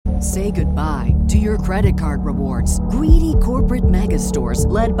Say goodbye to your credit card rewards. Greedy corporate mega stores,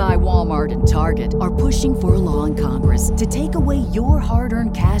 led by Walmart and Target, are pushing for a law in Congress to take away your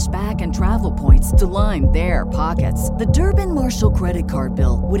hard-earned cash back and travel points to line their pockets. The Durbin-Marshall credit card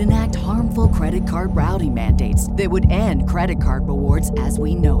bill would enact harmful credit card routing mandates that would end credit card rewards as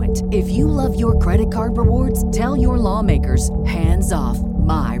we know it. If you love your credit card rewards, tell your lawmakers, hands off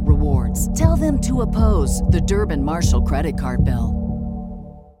my rewards. Tell them to oppose the Durbin-Marshall credit card bill.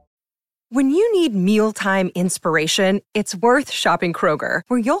 When you need mealtime inspiration, it's worth shopping Kroger,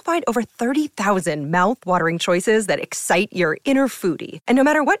 where you'll find over 30,000 mouth-watering choices that excite your inner foodie. And no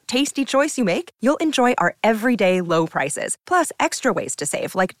matter what tasty choice you make, you'll enjoy our everyday low prices, plus extra ways to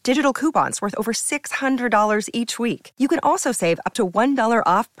save, like digital coupons worth over $600 each week. You can also save up to $1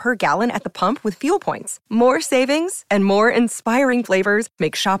 off per gallon at the pump with fuel points. More savings and more inspiring flavors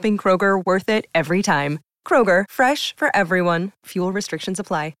make shopping Kroger worth it every time. Kroger, fresh for everyone. Fuel restrictions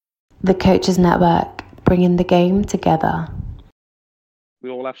apply. The Coaches Network, bringing the game together.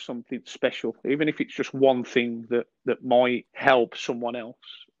 We all have something special, even if it's just one thing that might help someone else.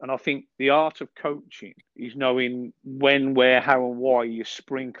 And I think the art of coaching is knowing when, where, how and why you're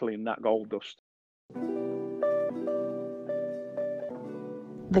sprinkling that gold dust.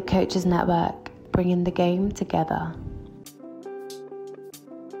 The Coaches Network, bringing the game together.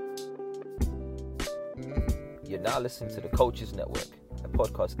 You're now listening to the Coaches Network, a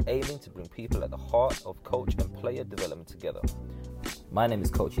podcast aiming to bring people at the heart of coach and player development together. My name is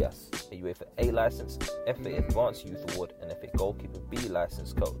Coach Yas, a UEFA A licensed, FA Advanced Youth Award and FA Goalkeeper B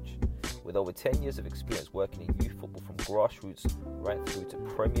licensed coach. With over 10 years of experience working in youth football from grassroots right through to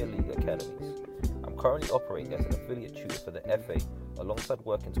Premier League academies. I'm currently operating as an affiliate tutor for the FA alongside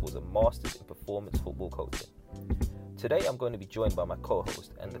working towards a Masters in Performance Football Coaching. Today I'm going to be joined by my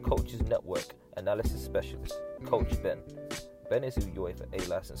co-host and the Coaches Network analysis specialist, Coach Ben. Ben is a UEFA A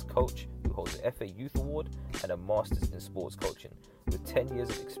licensed coach who holds an FA Youth Award and a Masters in Sports Coaching, with 10 years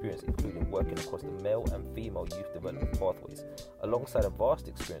of experience including working across the male and female youth development pathways, alongside a vast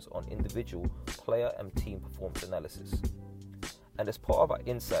experience on individual, player and team performance analysis. And as part of our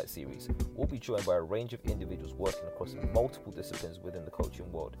Insight series, we'll be joined by a range of individuals working across multiple disciplines within the coaching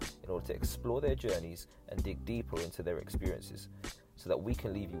world in order to explore their journeys and dig deeper into their experiences, so that we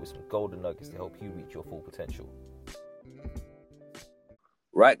can leave you with some golden nuggets to help you reach your full potential.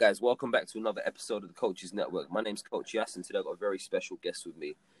 Right, guys, welcome back to another episode of the Coaches Network. My name's Coach Yas, and today I've got a very special guest with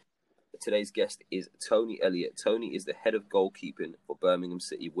me. Today's guest is Tony Elliot. Tony is the head of goalkeeping for Birmingham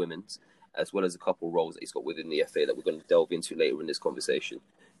City Women's, as well as a couple of roles that he's got within the FA that we're going to delve into later in this conversation.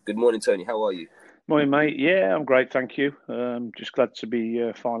 Good morning, Tony. How are you? Morning, mate. Yeah, I'm great, thank you. Just glad to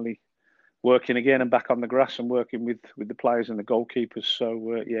be finally working again and back on the grass and working with the players and the goalkeepers.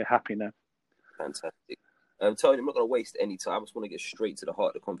 So, happy now. Fantastic. Tony, I'm not going to waste any time. I just want to get straight to the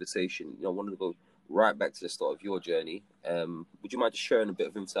heart of the conversation. I wanted to go right back to the start of your journey. Would you mind just sharing a bit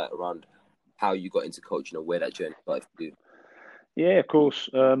of insight around how you got into coaching and where that journey started for you? Yeah, of course.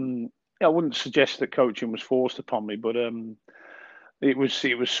 I wouldn't suggest that coaching was forced upon me, but it was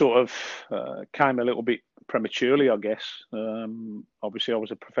sort of came a little bit prematurely, I guess. Obviously, I was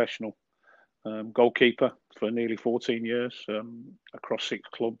a professional goalkeeper for nearly 14 years across 6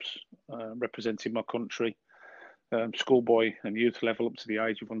 clubs, representing my country. Schoolboy and youth level up to the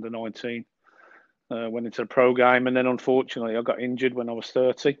age of under 19. Went into the pro game, and then unfortunately I got injured when I was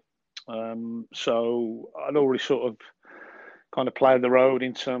 30. So I'd already sort of kind of played the road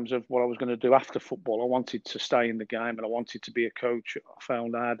in terms of what I was going to do after football. I wanted to stay in the game and I wanted to be a coach. I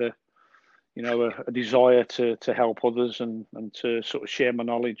found I had a desire to help others and to sort of share my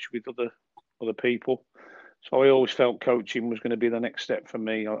knowledge with other people. So I always felt coaching was going to be the next step for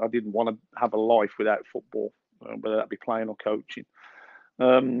me. I didn't want to have a life without football, whether that be playing or coaching.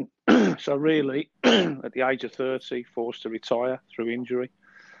 So really, at the age of 30, forced to retire through injury.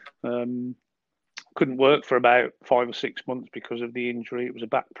 Couldn't work for about 5 or 6 months because of the injury. It was a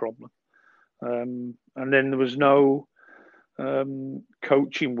back problem. And then there was no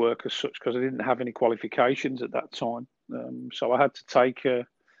coaching work as such because I didn't have any qualifications at that time. So I had to take a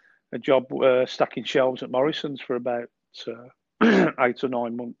job stacking shelves at Morrison's for about 8 or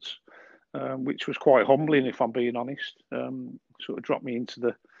 9 months, which was quite humbling, if I'm being honest. Sort of dropped me into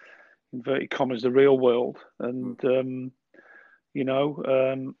the, inverted commas, the real world. And,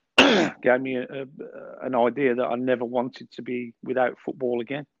 gave me an idea that I never wanted to be without football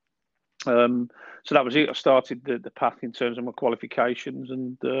again. So that was it. I started the path in terms of my qualifications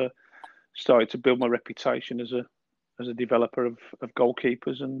and started to build my reputation as a developer of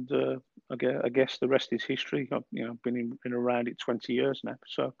goalkeepers. And I guess the rest is history. I've been in around it 20 years now.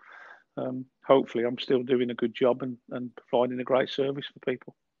 So hopefully I'm still doing a good job and providing a great service for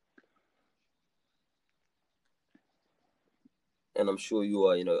people. and I'm sure you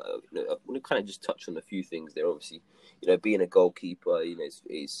are. I want to kind of just touch on a few things there. Obviously, being a goalkeeper,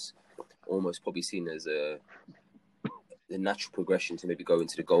 is almost probably seen as the natural progression to maybe go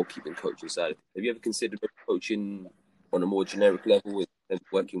into the goalkeeping coaching side. Have you ever considered coaching on a more generic level,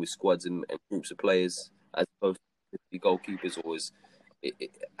 working with squads and groups of players as opposed to the goalkeepers, or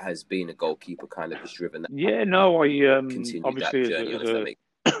has being a goalkeeper kind of just driven that? Yeah, no, I continue obviously that journey,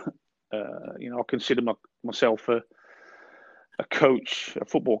 I consider myself a coach, a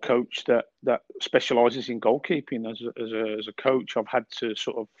football coach that specialises in goalkeeping. As a coach, I've had to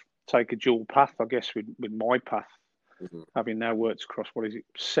sort of take a dual path, I guess, with my path, having now worked across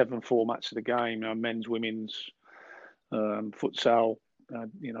 7 formats of the game, men's, women's, futsal,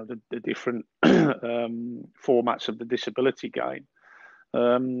 the different formats of the disability game.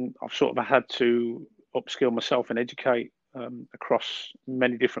 I've sort of had to upskill myself and educate across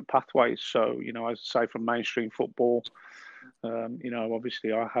many different pathways. So, as I say, from mainstream football,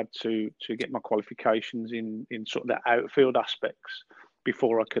 obviously I had to get my qualifications in sort of the outfield aspects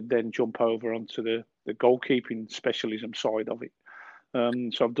before I could then jump over onto the goalkeeping specialism side of it.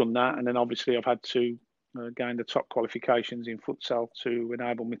 So I've done that, and then obviously I've had to gain the top qualifications in futsal to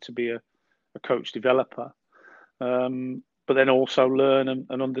enable me to be a coach developer. But then also learn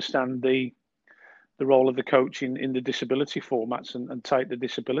and understand the role of the coach in the disability formats and take the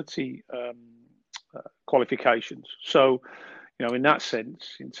disability qualifications. So, in that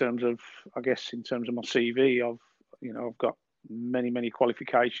sense, in terms of my CV, I've got many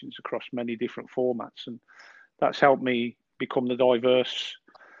qualifications across many different formats, and that's helped me become the diverse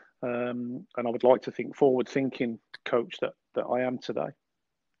and I would like to think forward-thinking coach that I am today.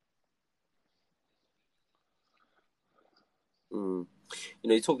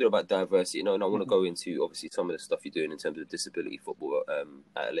 You talked about diversity, and I want to go into obviously some of the stuff you're doing in terms of disability football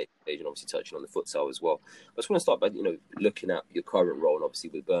at a later stage, and obviously touching on the futsal as well. I just want to start by looking at your current role, and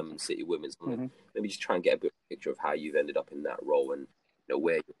obviously with Birmingham City Women's. Maybe just try and get a bit of a picture of how you've ended up in that role and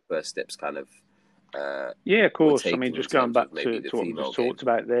where your first steps kind of. Yeah, of course. I mean, just going back to what we just talked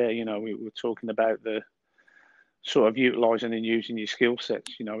about there. We were talking about the sort of utilising and using your skill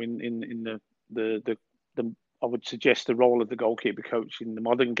sets. In the I would suggest the role of the goalkeeper coach in the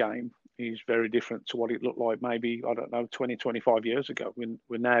modern game is very different to what it looked like maybe, 20, 25 years ago.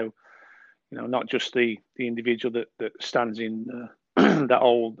 We're now, not just the individual that stands in that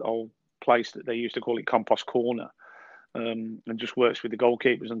old place that they used to call it compost corner and just works with the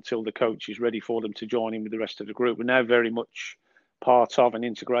goalkeepers until the coach is ready for them to join in with the rest of the group. We're now very much part of and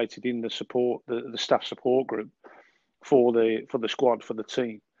integrated in the support, the staff support group for the squad, for the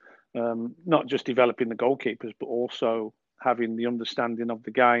team. Not just developing the goalkeepers, but also having the understanding of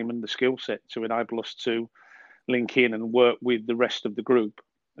the game and the skill set to enable us to link in and work with the rest of the group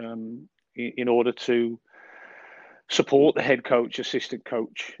in order to support the head coach, assistant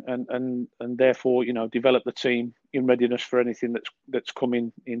coach, and therefore develop the team in readiness for anything that's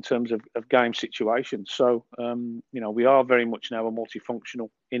coming in terms of game situations. So we are very much now a multifunctional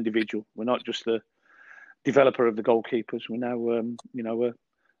individual. We're not just the developer of the goalkeepers. We're now we're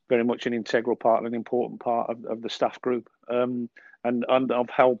very much an integral part, an important part of the staff group, and I've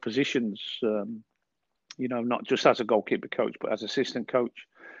held positions, not just as a goalkeeper coach, but as assistant coach,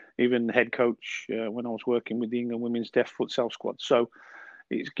 even head coach when I was working with the England Women's Deaf Futsal squad. So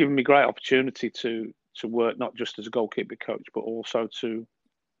it's given me great opportunity to work not just as a goalkeeper coach, but also to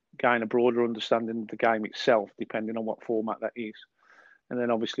gain a broader understanding of the game itself, depending on what format that is. And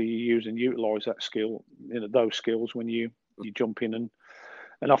then obviously you use and utilise that skill, those skills when you jump in and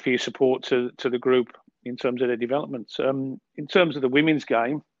offer your support to the group in terms of their development. In terms of the women's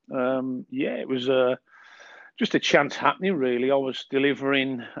game, it was just a chance happening, really. I was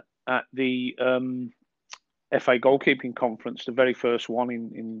delivering at the FA Goalkeeping Conference, the very first one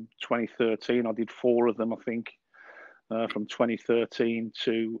in 2013. I did 4 of them, I think, from 2013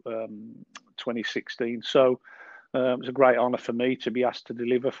 to 2016. So it was a great honour for me to be asked to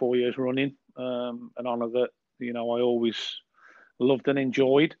deliver 4 years running, an honour that, I always loved and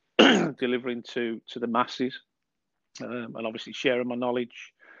enjoyed delivering to the masses, and obviously sharing my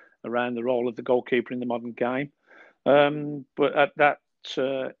knowledge around the role of the goalkeeper in the modern game. But at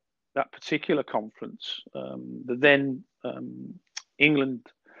that particular conference, the then England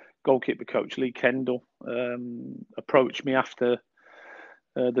goalkeeper coach Lee Kendall approached me after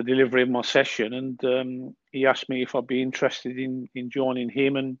the delivery of my session, and he asked me if I'd be interested in joining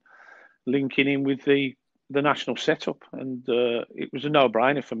him and linking in with the national setup. And it was a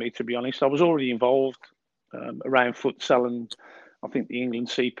no-brainer for me, to be honest. I was already involved around futsal and I think the England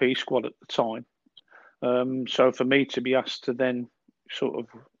CP squad at the time. So for me to be asked to then sort of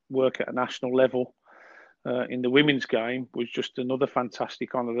work at a national level in the women's game was just another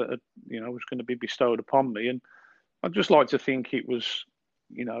fantastic honour that was going to be bestowed upon me. And I'd just like to think it was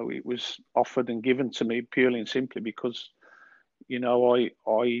offered and given to me purely and simply because I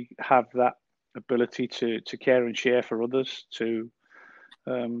have that ability to care and share for others, to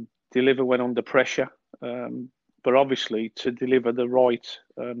deliver when under pressure, but obviously to deliver the right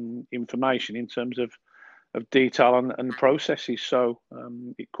information in terms of detail and processes. So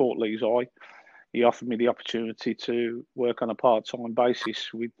it caught Lee's eye. He offered me the opportunity to work on a part-time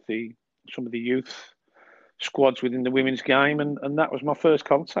basis with some of the youth squads within the women's game, and that was my first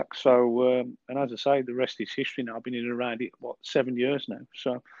contact. So, and as I say, the rest is history now. I've been in and around it, 7 years now,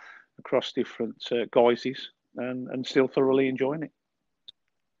 so across different guises, and still thoroughly enjoying it.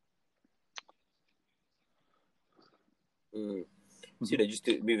 So, just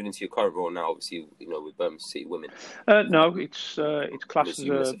moving into your current role now, obviously, with Birmingham City Women. No, it's classed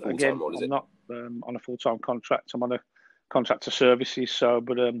as again. Role, I'm not on a full-time contract. I'm on a contract to services. So,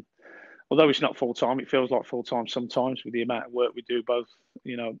 but although it's not full-time, it feels like full-time sometimes with the amount of work we do, both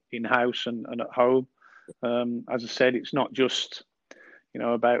in-house and at home. As I said, it's not just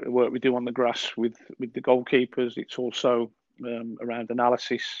about the work we do on the grass with the goalkeepers. It's also around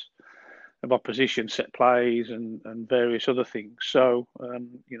analysis of opposition, set plays, and various other things. So,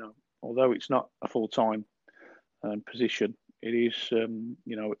 although it's not a full-time position, it is,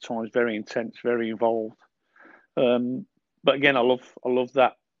 at times very intense, very involved. But again, I love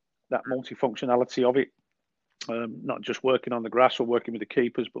that multifunctionality of it. Not just working on the grass or working with the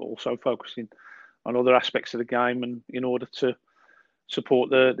keepers, but also focusing on other aspects of the game, and in order to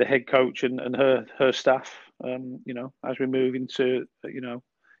support the head coach and her staff, as we move into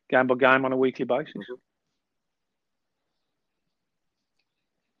game by game on a weekly basis.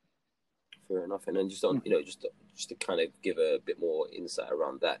 Fair enough. And then just on, just to kind of give a bit more insight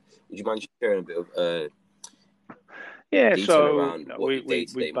around that, would you mind sharing a bit of detail so around what we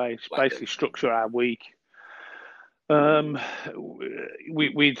basically structure our week.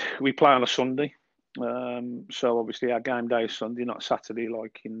 We play on a Sunday. So obviously our game day is Sunday, not Saturday,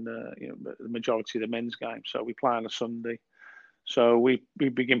 like in the majority of the men's games. So we play on a Sunday. So we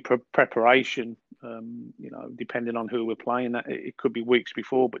begin preparation, depending on who we're playing. It could be weeks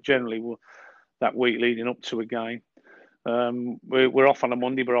before, but generally that week leading up to a game. We're off on a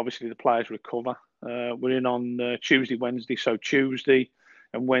Monday, but obviously the players recover. We're in on Tuesday, Wednesday. So Tuesday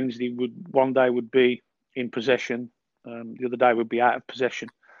and Wednesday one day would be in possession, the other day would be out of possession.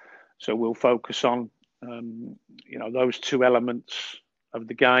 So we'll focus on those two elements of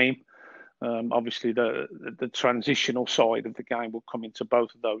the game. Obviously, the transitional side of the game will come into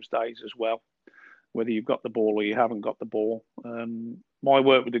both of those days as well, whether you've got the ball or you haven't got the ball. My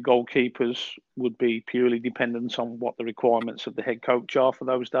work with the goalkeepers would be purely dependent on what the requirements of the head coach are for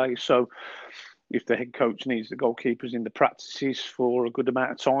those days. So if the head coach needs the goalkeepers in the practices for a good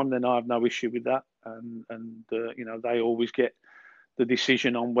amount of time, then I have no issue with that. And they always get the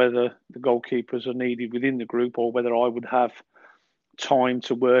decision on whether the goalkeepers are needed within the group or whether I would have time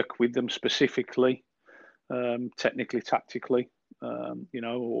to work with them specifically, technically, tactically,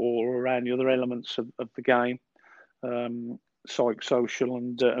 or around the other elements of the game, social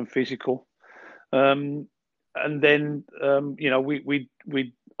and physical. And then, we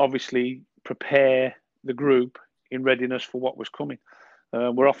obviously prepare the group in readiness for what was coming.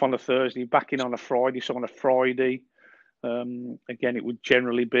 We're off on a Thursday, back in on a Friday. So on a Friday, again, it would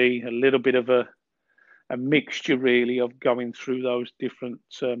generally be a little bit of a mixture, really, of going through those different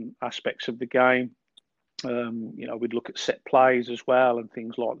aspects of the game. We'd look at set plays as well and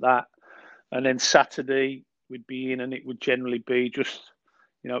things like that. And then Saturday, we'd be in, and it would generally be just,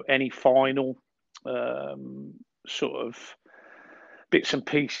 any final sort of bits and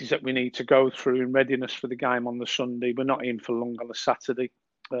pieces that we need to go through in readiness for the game on the Sunday. We're not in for long on the Saturday.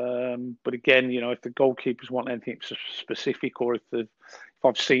 But again, if the goalkeepers want anything specific, or if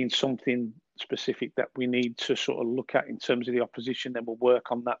I've seen something specific that we need to sort of look at in terms of the opposition, then we'll work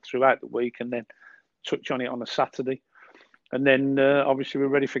on that throughout the week and then touch on it on a Saturday. And then obviously we're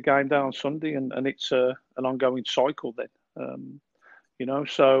ready for game day on Sunday, and it's an ongoing cycle then.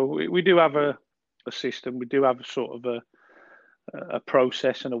 So we do have a system, we do have a sort of a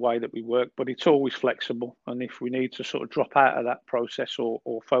process and a way that we work, but it's always flexible. And if we need to sort of drop out of that process or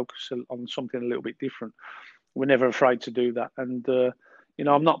focus on something a little bit different, we're never afraid to do that. And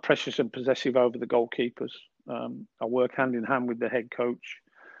I'm not precious and possessive over the goalkeepers. I work hand in hand with the head coach.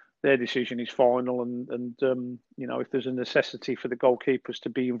 Their decision is final, and if there's a necessity for the goalkeepers to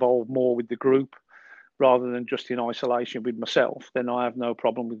be involved more with the group rather than just in isolation with myself, then I have no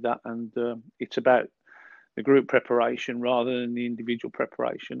problem with that. And it's about group preparation rather than the individual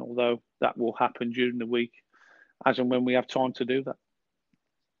preparation, although that will happen during the week as and when we have time to do that.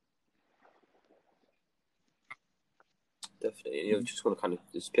 Definitely. Just want to kind of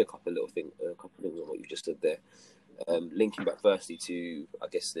just pick up a couple of things on what you just said there. Linking back firstly to, I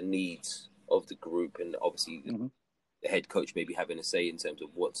guess, the needs of the group, and obviously the head coach maybe having a say in terms of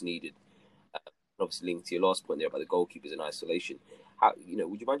what's needed. Obviously, linked to your last point there about the goalkeepers in isolation. How,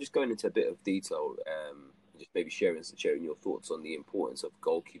 would you mind just going into a bit of detail, just maybe sharing your thoughts on the importance of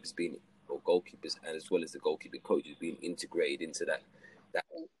goalkeepers and as well as the goalkeeper coaches being integrated into that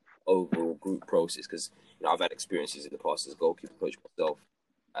overall group process? Because I've had experiences in the past as a goalkeeper coach myself,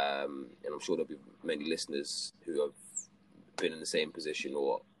 and I'm sure there'll be many listeners who have been in the same position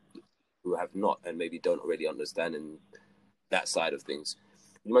or who have not and maybe don't already understand in that side of things.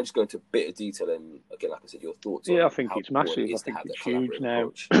 You might just go into a bit of detail and, again, like I said, your thoughts on I think it's massive. I think it's huge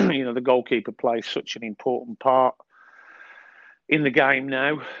now. The goalkeeper plays such an important part in the game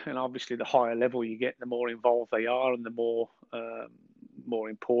now, and obviously the higher level you get, the more involved they are and the more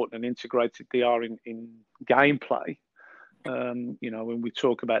important and integrated they are in gameplay. When we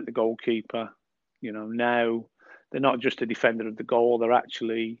talk about the goalkeeper, now they're not just a defender of the goal, they're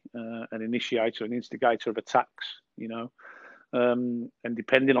actually an initiator, an instigator of attacks, and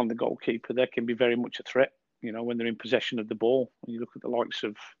depending on the goalkeeper, they can be very much a threat, when they're in possession of the ball. When you look at the likes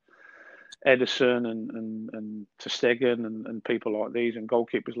of Edison and Ter Stegen and people like these and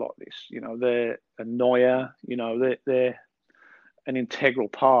goalkeepers like this, they're a Neuer, they're an integral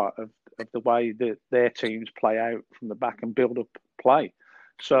part of the way that their teams play out from the back and build up play.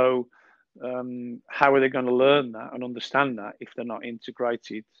 So how are they going to learn that and understand that if they're not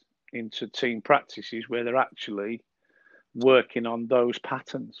integrated into team practices where they're actually working on those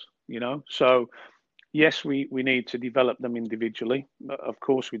patterns, So yes, we need to develop them individually. Of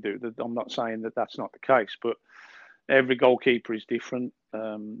course we do. I'm not saying that that's not the case, but every goalkeeper is different.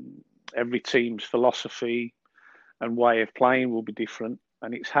 Every team's philosophy and way of playing will be different.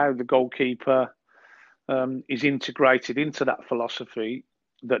 And it's how the goalkeeper is integrated into that philosophy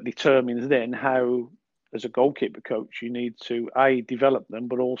that determines then how, as a goalkeeper coach, you need to A, develop them,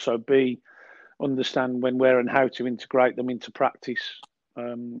 but also B, understand when, where and how to integrate them into practice,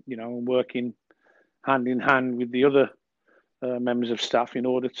 and working hand in hand with the other members of staff in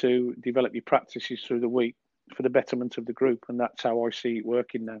order to develop your practices through the week for the betterment of the group. And that's how I see it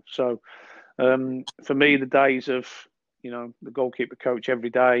working now. So for me, the days of, the goalkeeper coach every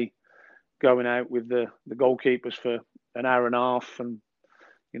day going out with the goalkeepers for an hour and a half and,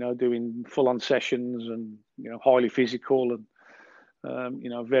 doing full-on sessions and, highly physical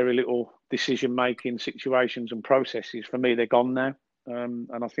and, very little decision-making situations and processes, for me, they're gone now. And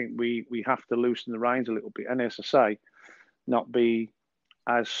I think we have to loosen the reins a little bit. And as I say, not be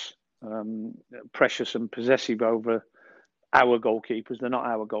as precious and possessive over our goalkeepers. They're not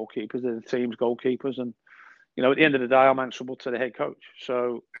our goalkeepers. They're the team's goalkeepers. And, at the end of the day, I'm answerable to the head coach.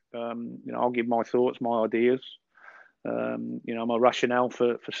 So, I'll give my thoughts, my ideas, my rationale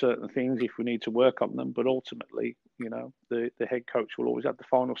for certain things if we need to work on them. But ultimately, the head coach will always have the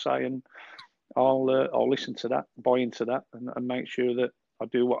final say, and I'll listen to that, buy into that, and make sure that I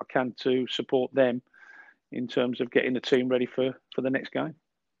do what I can to support them in terms of getting the team ready for the next game.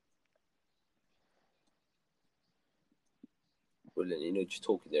 Brilliant. Just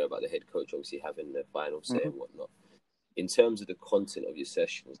talking there about the head coach obviously having the final say and whatnot. In terms of the content of your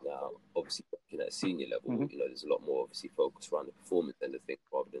sessions now, obviously working at a senior level, there's a lot more obviously focus around the performance end of things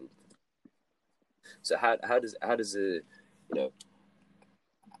rather than. So how does a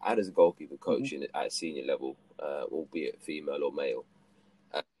goalkeeper coach at a senior level, albeit female or male,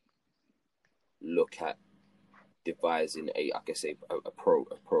 look at devising a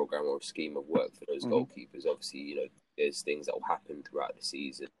program or a scheme of work for those goalkeepers? Obviously, there's things that will happen throughout the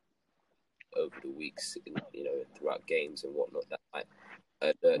season, over the weeks, throughout games and whatnot that might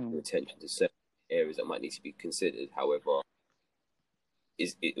alert your attention to certain areas that might need to be considered. However,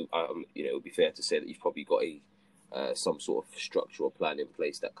 it would be fair to say that you've probably got some sort of structural plan in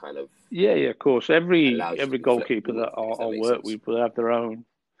place that kind of of course. Every goalkeeper that I'll work with will have their own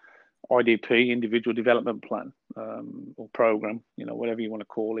IDP, individual development plan, or program, whatever you want to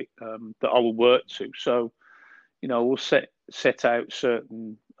call it, that I will work to. So, we'll set out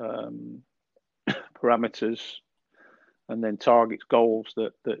certain parameters and then targets, goals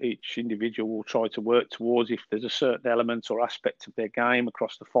that each individual will try to work towards. If there's a certain element or aspect of their game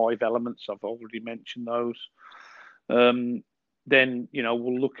across the 5 elements, I've already mentioned those, then,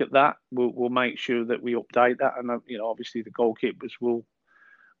 we'll look at that. We'll make sure that we update that. And, obviously the goalkeepers will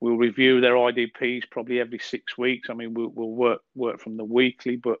review their IDPs probably every 6 weeks. I mean, we'll work from the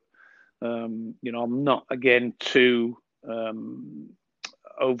weekly, but I'm not again too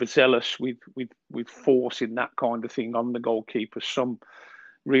overzealous with forcing that kind of thing on the goalkeeper. Some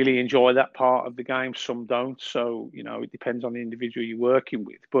really enjoy that part of the game, some don't. So it depends on the individual you're working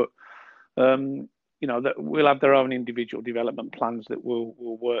with, but that we'll have their own individual development plans that we'll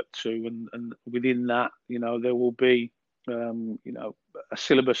work to, and within that, there will be a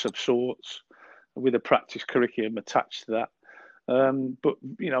syllabus of sorts with a practice curriculum attached to that. But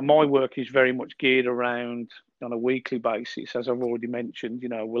my work is very much geared around on a weekly basis, as I've already mentioned.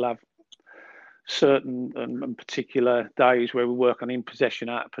 We'll have certain and particular days where we work on in possession,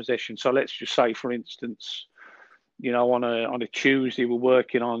 out of possession. So let's just say, for instance, on a Tuesday we're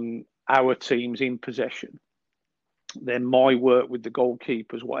working on our team's in possession. Then my work with the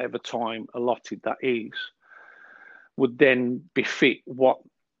goalkeepers, whatever time allotted that is, would then befit what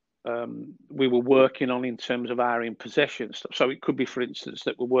we were working on in terms of our in possession stuff. So it could be, for instance,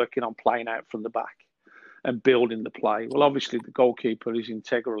 that we're working on playing out from the back and building the play. Well, obviously the goalkeeper is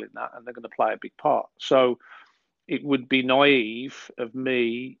integral in that, and they're going to play a big part. So it would be naive of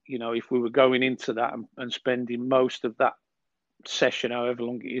me, if we were going into that and spending most of that session, however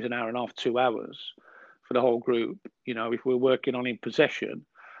long it is, an hour and a half, 2 hours for the whole group, if we're working on in possession,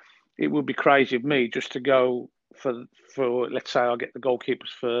 it would be crazy of me just to go for let's say I'll get the goalkeepers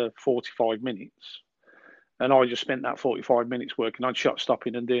for 45 minutes, and I just spent that 45 minutes working on shot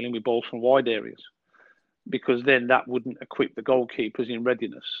stopping and dealing with balls from wide areas, because then that wouldn't equip the goalkeepers in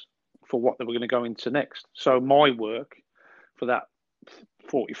readiness for what they were going to go into next. So my work for that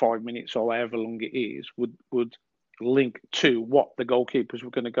 45 minutes or however long it is would link to what the goalkeepers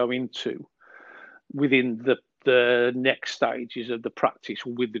were going to go into within the next stages of the practice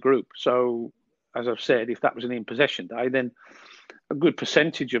with the group. So as I've said, if that was an in possession day, then a good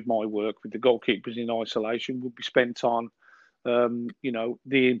percentage of my work with the goalkeepers in isolation would be spent on the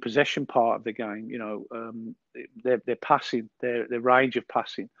in possession part of the game. Their passing, their range of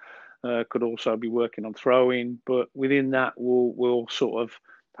passing, could also be working on throwing. But within that, we'll sort of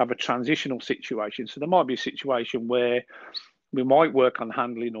have a transitional situation. So there might be a situation where we might work on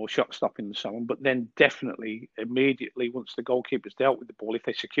handling or shot stopping and so on, but then definitely immediately once the goalkeeper's dealt with the ball, if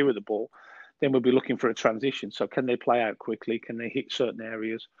they secure the ball, then we'll be looking for a transition. So can they play out quickly? Can they hit certain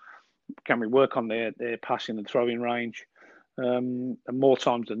areas? Can we work on their passing and throwing range? And more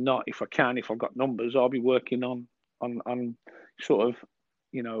times than not, if I've got numbers, I'll be working on sort of,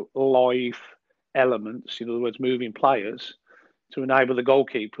 live elements, in other words, moving players, to enable the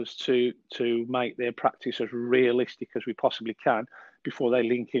goalkeepers to make their practice as realistic as we possibly can before they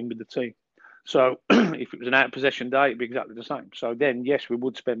link in with the team. So if it was an out of possession day, it'd be exactly the same. So then, yes, we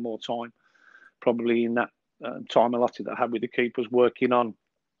would spend more time probably in that time allotted that I had with the keepers working on,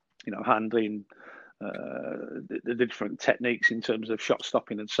 handling the different techniques in terms of shot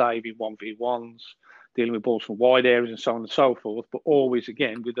stopping and saving 1v1s, dealing with balls from wide areas and so on and so forth, but always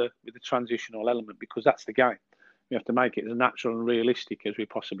again with a transitional element, because that's the game. We have to make it as natural and realistic as we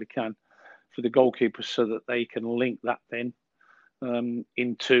possibly can for the goalkeepers so that they can link that then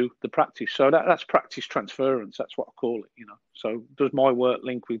into the practice. So that's practice transference. That's what I call it, So does my work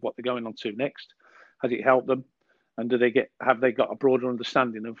link with what they're going on to next? Has it helped them? And have they got a broader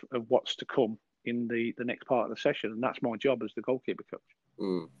understanding of what's to come in the next part of the session? And that's my job as the goalkeeper coach.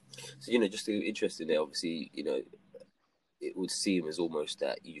 So, just interesting there, obviously, it would seem as almost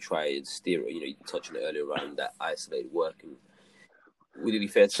that you try and steer it, you touched on it earlier around that isolated work. And would it be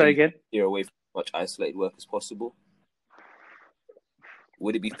fair to say again? Steer away from as much isolated work as possible?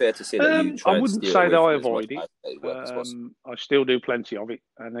 Would it be fair to say that you try I and wouldn't steer say away that from I as much avoid it. isolated work as possible? I still do plenty of it.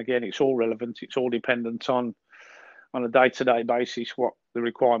 And again, it's all relevant. It's all dependent on a day-to-day basis what the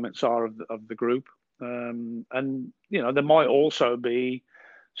requirements are of the group. And, there might also be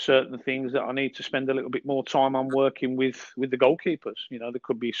certain things that I need to spend a little bit more time on working with the goalkeepers. There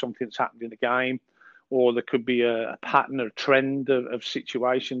could be something that's happened in the game, or there could be a pattern or trend of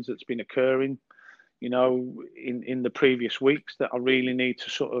situations that's been occurring, in the previous weeks that I really need to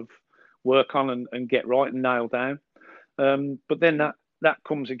sort of work on and get right and nail down. But then that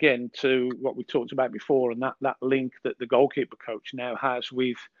comes again to what we talked about before, and that link that the goalkeeper coach now has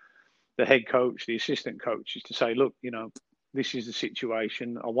with the head coach, the assistant coach, is to say, look, this is the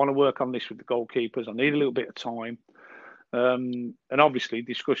situation. I want to work on this with the goalkeepers. I need a little bit of time. And obviously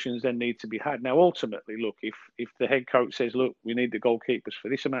discussions then need to be had. Now, ultimately, look, if the head coach says, look, we need the goalkeepers for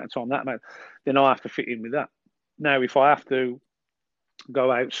this amount of time, that amount, then I have to fit in with that. Now, if I have to go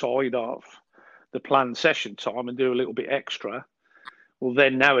outside of the planned session time and do a little bit extra, well,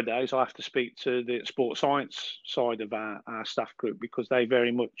 then nowadays I have to speak to the sports science side of our staff group, because they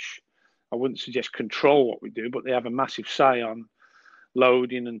very much, I wouldn't suggest control what we do, but they have a massive say on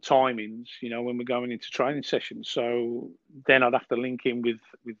loading and timings, when we're going into training sessions. So then I'd have to link in with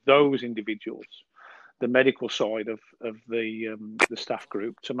those individuals, the medical side of the staff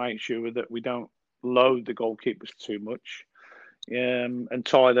group, to make sure that we don't load the goalkeepers too much, and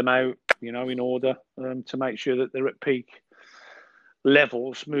tire them out, in order to make sure that they're at peak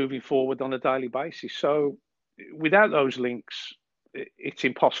levels moving forward on a daily basis. So without those links, it's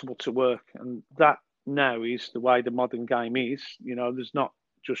impossible to work, and that now is the way the modern game is. There's not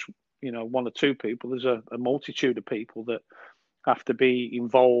just one or two people. There's a multitude of people that have to be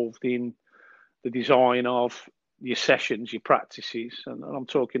involved in the design of your sessions, your practices, and I'm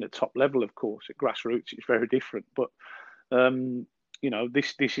talking at top level, of course. At grassroots, it's very different, but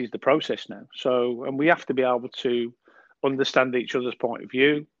this is the process now. So, and we have to be able to understand each other's point of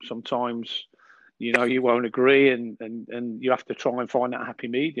view. Sometimes, you won't agree, and you have to try and find that happy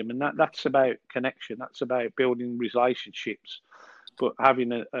medium. And that's about connection. That's about building relationships, but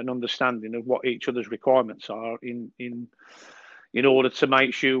having an understanding of what each other's requirements are in order to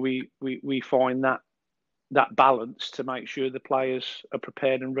make sure we find that balance to make sure the players are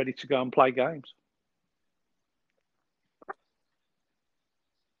prepared and ready to go and play games.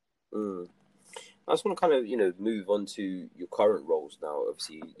 I just want to kind of, move on to your current roles now.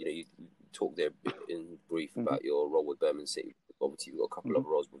 Obviously, you talked there in brief about your role with Birmingham City. Obviously, you've got a couple of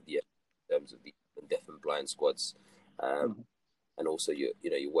roles with the in terms of the deaf and blind squads, and also you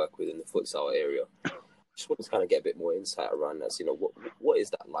work within the futsal area. Just want to kind of get a bit more insight around that. So, what is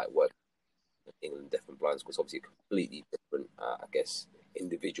that like working in England deaf and blind squads? Obviously, completely different, I guess,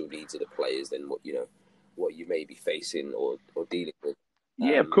 individual needs of the players than what you may be facing or dealing with.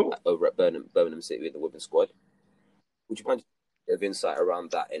 Of course. Over at Birmingham City with the women's squad. Would you mind of insight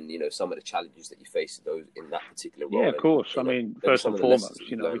around that and some of the challenges that you face in that particular role? Yeah, of course. I mean, first and foremost,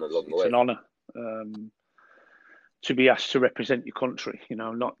 it's an honour to be asked to represent your country.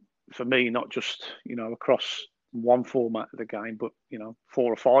 Not for me, not just across one format of the game, but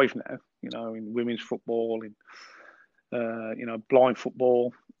 4 or 5 now. In women's football, in blind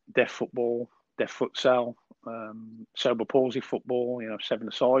football, deaf futsal, cerebral palsy football,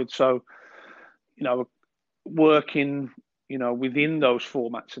 7-a-side. So, working, within those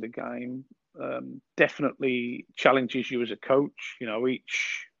formats of the game, definitely challenges you as a coach.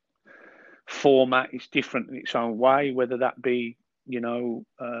 Each format is different in its own way, whether that be,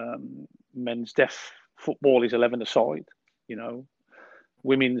 men's deaf football is 11-a-side,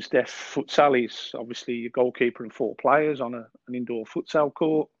 women's deaf futsal is obviously a goalkeeper and 4 players on an indoor futsal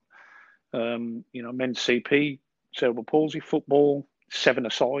court. Men's CP, cerebral palsy football,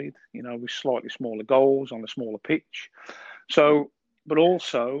 7-a-side, with slightly smaller goals on a smaller pitch. So, but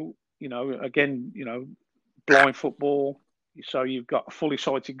also, again, blind football. So you've got a fully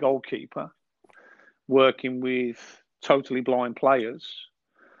sighted goalkeeper working with totally blind players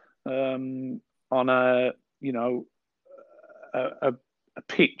on a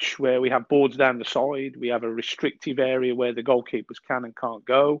pitch where we have boards down the side. We have a restrictive area where the goalkeepers can and can't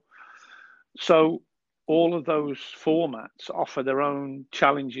go. So all of those formats offer their own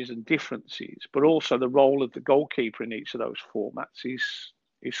challenges and differences, but also the role of the goalkeeper in each of those formats is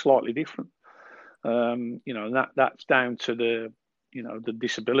slightly different. And that's down to the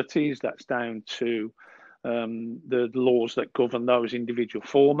disabilities. That's down to the laws that govern those individual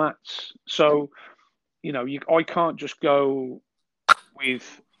formats. So, I can't just go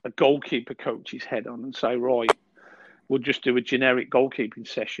with a goalkeeper coach's head on and say, right, we'll just do a generic goalkeeping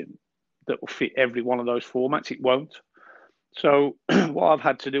session that will fit every one of those formats. It won't. So what I've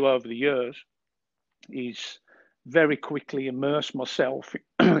had to do over the years is very quickly immerse myself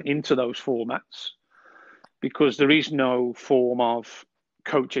into those formats, because there is no form of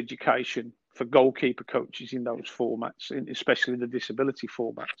coach education for goalkeeper coaches in those formats, especially the disability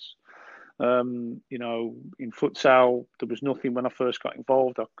formats. In futsal, there was nothing when I first got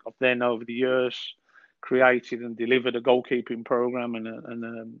involved. I've then, over the years, created and delivered a goalkeeping program and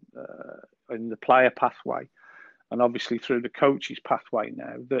the player pathway, and obviously through the coach's pathway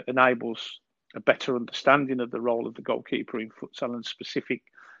now, that enables a better understanding of the role of the goalkeeper in futsal and specific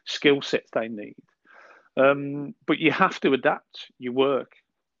skill sets they need. But you have to adapt your work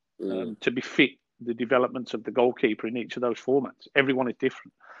to befit the development of the goalkeeper in each of those formats. Everyone is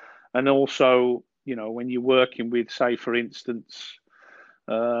different. And also, when you're working with, say, for instance,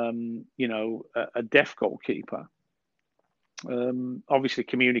 a deaf goalkeeper, obviously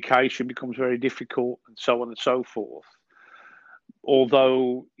communication becomes very difficult and so on and so forth.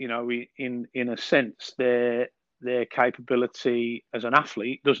 Although, in a sense, their capability as an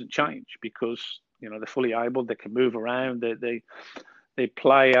athlete doesn't change, because, they're fully able, they can move around, they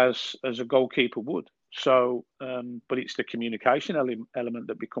play as a goalkeeper would. So, but it's the communication element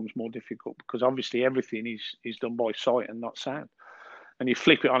that becomes more difficult, because obviously everything is done by sight and not sound. And you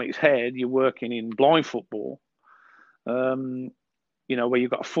flip it on its head, you're working in blind football, where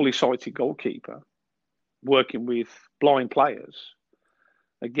you've got a fully sighted goalkeeper working with blind players.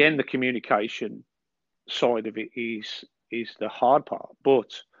 Again, the communication side of it is the hard part,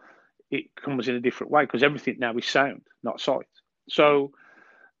 but it comes in a different way because everything now is sound, not sight. So,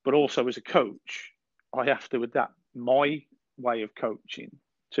 but also as a coach, I have to adapt my way of coaching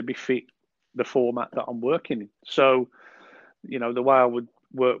to befit the format that I'm working in. So, the way I would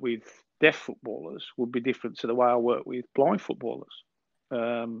work with deaf footballers would be different to the way I work with blind footballers,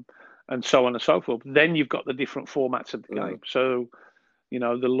 and so on and so forth. Then you've got the different formats of the game. So, the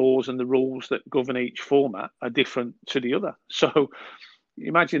laws and the rules that govern each format are different to the other. So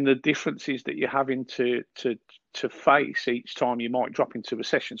imagine the differences that you're having to face each time you might drop into a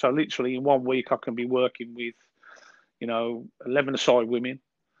session. So literally in 1 week, I can be working with, 11-a-side women.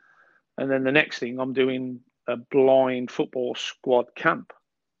 And then the next thing, I'm doing a blind football squad camp.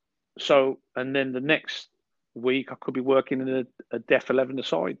 So, and then the next week, I could be working in a deaf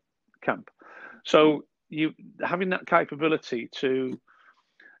 11-a-side camp. So you having that capability to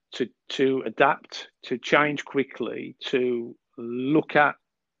adapt, to change quickly, to look at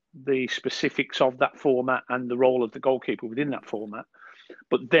the specifics of that format and the role of the goalkeeper within that format,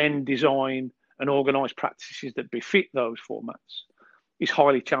 but then design and organise practices that befit those formats is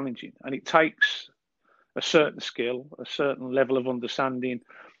highly challenging. And it takes a certain skill, a certain level of understanding,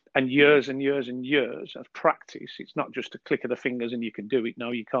 and years and years and years of practice. It's not just a click of the fingers and you can do it.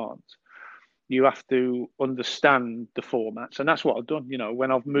 No, you can't. You have to understand the formats. And that's what I've done.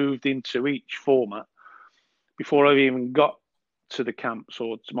 When I've moved into each format, before I've even got to the camps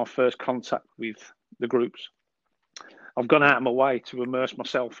or to my first contact with the groups, I've gone out of my way to immerse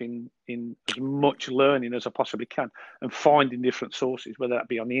myself in as much learning as I possibly can and finding different sources, whether that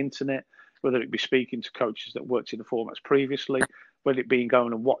be on the internet, whether it be speaking to coaches that worked in the formats previously, whether it be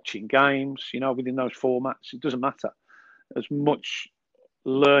going and watching games, within those formats. It doesn't matter. As much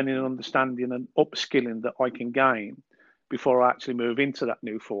learning and understanding and upskilling that I can gain before I actually move into that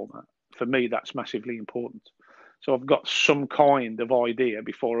new format, for me, that's massively important. So I've got some kind of idea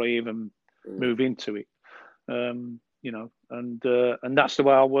before I even move into it, and that's the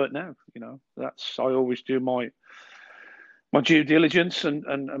way I work now. I always do my due diligence and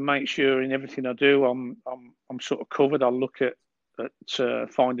make sure in everything I do, I'm sort of covered. I look at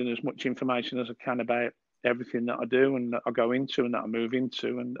finding as much information as I can about everything that I do and that I go into and that I move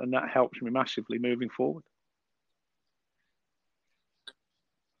into, and that helps me massively moving forward.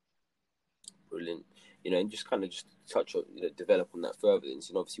 Brilliant. And just touch on, develop on that further. And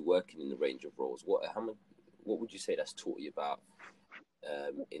obviously working in the range of roles, what would you say that's taught you about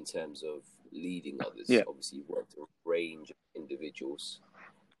in terms of leading others? Yeah. Obviously you've worked a range of individuals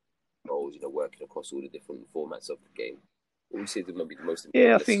roles, working across all the different formats of the game. What would you say maybe the most important?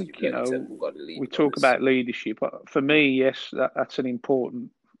 Yeah, I think, we talk about leadership. For me, yes, that's an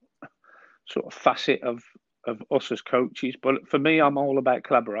important sort of facet of us as coaches. But for me, I'm all about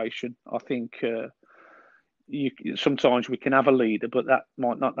collaboration. I think sometimes we can have a leader, but that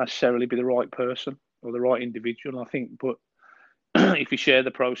might not necessarily be the right person or the right individual. I think, but if you share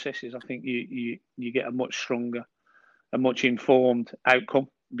the processes, I think you get a much stronger, a much informed outcome,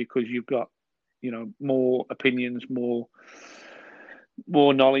 because you've got more opinions, more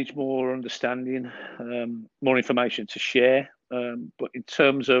knowledge, more understanding, more information to share. But in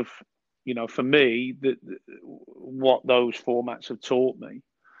terms of for me, what those formats have taught me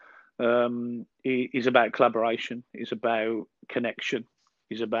is about collaboration, is about connection,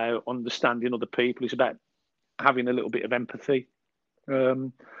 is about understanding other people, is about having a little bit of empathy,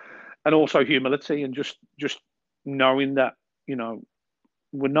 and also humility, and just knowing that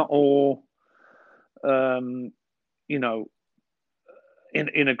we're not all in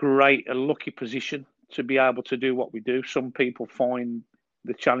a lucky position to be able to do what we do. Some people find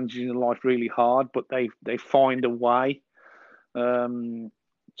the challenges in life really hard, but they find a way to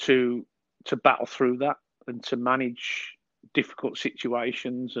battle through that and to manage difficult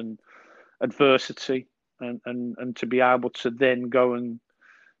situations and adversity, and to be able to then go and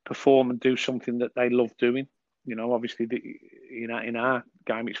perform and do something that they love doing. Obviously in our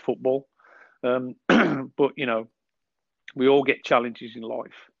game it's football, but we all get challenges in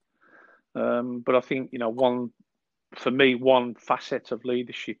life. But I think one facet of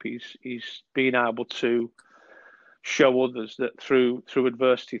leadership is being able to show others that through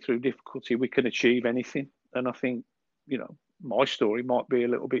adversity, through difficulty, we can achieve anything. And I think my story might be a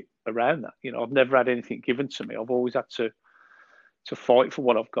little bit around that. I've never had anything given to me. I've always had to to fight for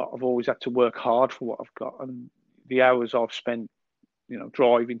what I've got. I've always had to work hard for what I've got, and the hours I've spent,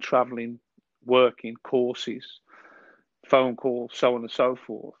 driving, traveling, working, courses, phone calls, so on and so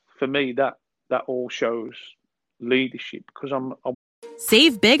forth. For me, that all shows leadership, because I'm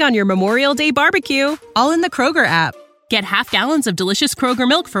Save big on your Memorial Day barbecue, all in the Kroger app. Get half gallons of delicious Kroger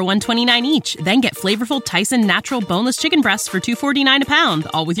milk for $1.29 each. Then get flavorful Tyson natural boneless chicken breasts for $2.49 a pound,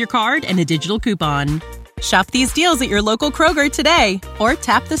 all with your card and a digital coupon. Shop these deals at your local Kroger today, or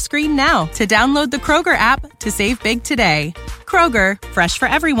tap the screen now to download the Kroger app to save big today. Kroger, fresh for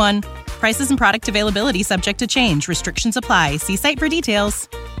everyone. Prices and product availability subject to change. Restrictions apply. See site for details.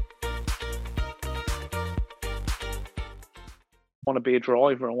 want to be a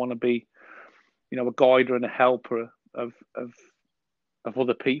driver. I want to be, a guider and a helper of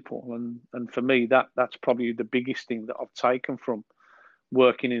other people. And for me, that's probably the biggest thing that I've taken from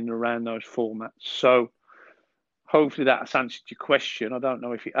working in and around those formats. So hopefully that's answered your question. I don't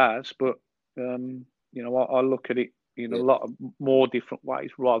know if it has, but I look at it in a lot of more different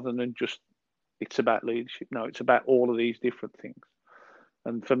ways, rather than just it's about leadership. No, it's about all of these different things.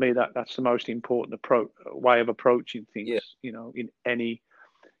 And for me, that's the most important way of approaching things, in any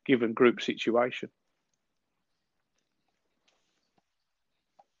given group situation.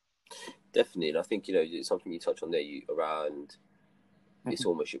 Definitely, and I think it's something you touch on there. Around it's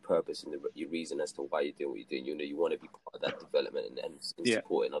almost your purpose and your reason as to why you're doing what you're doing. You want to be part of that development and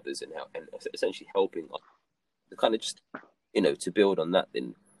supporting others and essentially helping to kind of just to build on that.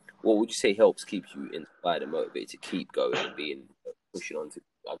 Then, what would you say helps keep you inspired and motivated to keep going and being pushing on to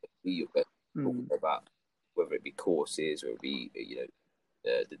be your best? About whether it be courses or it be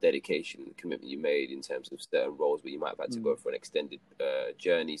the dedication and commitment you made in terms of certain roles where you might have had to go for an extended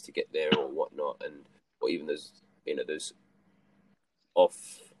journeys to get there or whatnot, or even those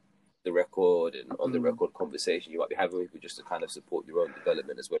off the record and on the record conversation you might be having with people just to kind of support your own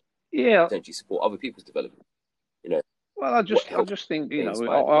development as well. Yeah, potentially support other people's development. Well, I just think I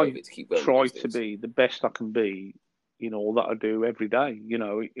try to be the best I can be in all that I do every day.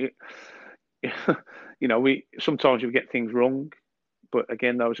 We sometimes we get things wrong, but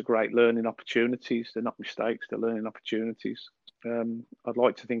again, those are great learning opportunities. They're not mistakes; they're learning opportunities. I'd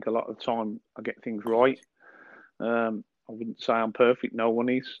like to think a lot of the time I get things right. I wouldn't say I'm perfect; no one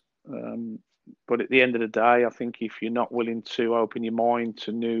is. But at the end of the day, I think if you're not willing to open your mind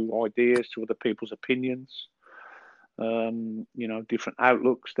to new ideas, to other people's opinions, different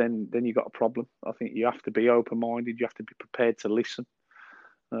outlooks, then you've got a problem. I think you have to be open-minded. You have to be prepared to listen.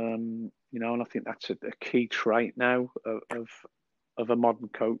 And I think that's a key trait now of a modern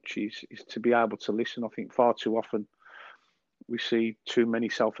coach is to be able to listen. I think far too often we see too many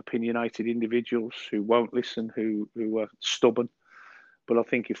self-opinionated individuals who won't listen, who are stubborn. But I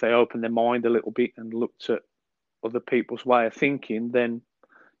think if they open their mind a little bit and looked at other people's way of thinking, then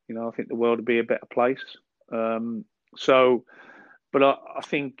I think the world would be a better place. But I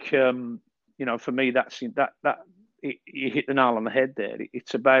think for me that's you hit the nail on the head there.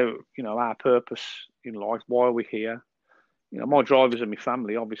 It's about our purpose in life. Why are we here? My drivers are my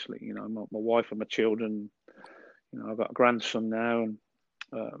family, obviously. My wife and my children. I've got a grandson now, and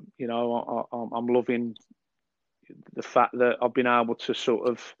I'm loving the fact that I've been able to sort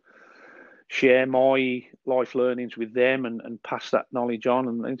of share my life learnings with them and pass that knowledge on.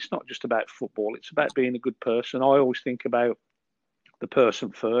 And it's not just about football; it's about being a good person. I always think about the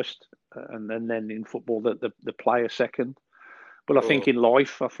person first, and then in football the player second. But I think in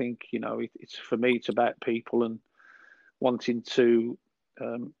life, it's for me it's about people and wanting to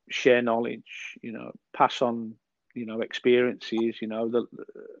share knowledge, pass on experiences.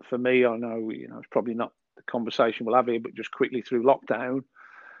 For me, I know it's probably not the conversation we'll have here, but just quickly through lockdown,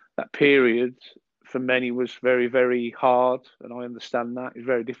 that period for many was very, very hard, and I understand that it's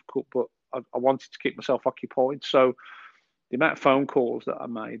very difficult. But I wanted to keep myself occupied, so the amount of phone calls that I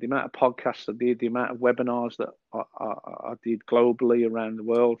made, the amount of podcasts I did, the amount of webinars that I did globally around the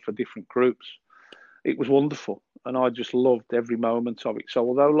world for different groups, it was wonderful. And I just loved every moment of it. So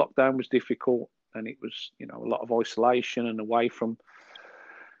although lockdown was difficult and it was, a lot of isolation and away from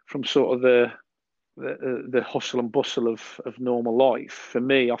sort of the hustle and bustle of normal life, for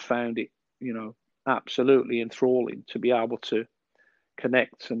me, I found it, absolutely enthralling to be able to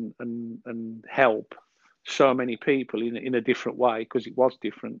connect and help so many people in a different way, because it was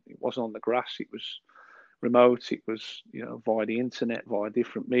different. It wasn't on the grass. It was remote. It was, via the internet, via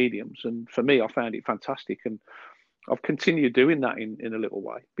different mediums. And for me, I found it fantastic. And I've continued doing that in a little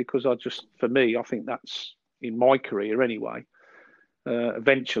way, because I think that's in my career anyway.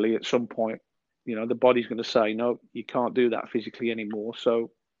 Eventually, at some point, the body's going to say, no, you can't do that physically anymore.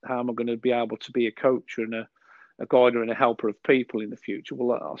 So how am I going to be able to be a coach and a a guider and a helper of people in the future,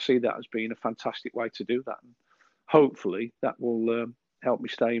 well, I'll see that as being a fantastic way to do that. And hopefully that will help me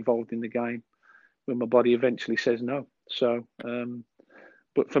stay involved in the game when my body eventually says no. So,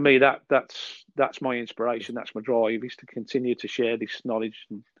 but for me, that's my inspiration. That's my drive, is to continue to share this knowledge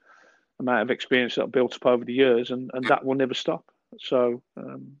and amount of experience that I've built up over the years, and that will never stop. So,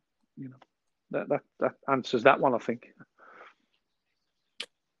 that answers that one, I think.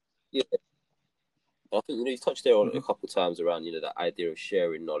 Yeah. I think you touched there on it a couple of times around that idea of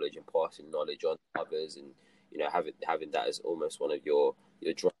sharing knowledge and passing knowledge on to others, and having that as almost one of your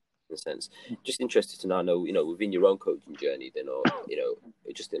drives in a sense. Just interested to know within your own coaching journey, then, or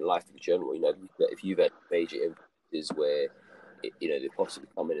just in life in general, if you've had major influences where they possibly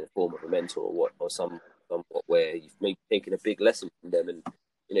come in the form of a mentor or somewhat where you've maybe taken a big lesson from them, and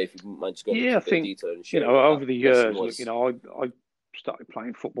if you might just go into a bit of detail and share. Over the years, I started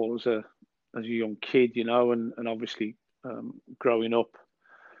playing football as a young kid, and obviously growing up,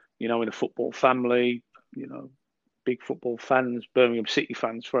 in a football family, big football fans, Birmingham City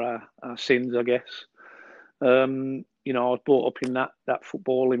fans for our sins, I guess. I was brought up in that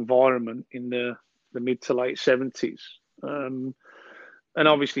football environment in the mid to late 70s. And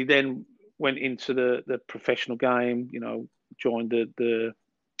obviously then went into the professional game, joined the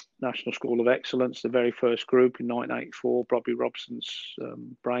National School of Excellence, the very first group in 1984, Bobby Robson's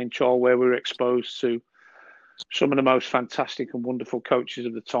brainchild, where we were exposed to some of the most fantastic and wonderful coaches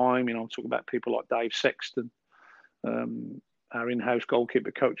of the time. I'm talking about people like Dave Sexton. Our in-house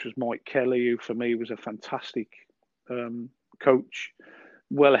goalkeeper coach was Mike Kelly, who for me was a fantastic coach,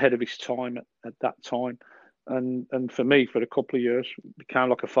 well ahead of his time at that time. And for me, for a couple of years, became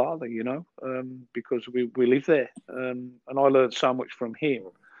like a father, because we lived there. And I learned so much from him.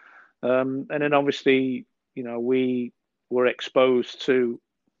 And then obviously, we were exposed to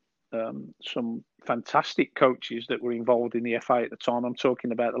some fantastic coaches that were involved in the FA at the time. I'm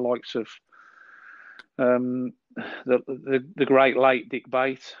talking about the likes of the great late Dick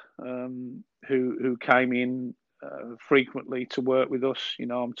Bate, who came in frequently to work with us.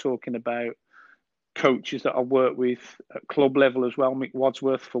 I'm talking about coaches that I worked with at club level as well. Mick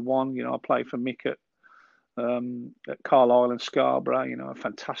Wadsworth, for one. I played for Mick at Carlisle and Scarborough. A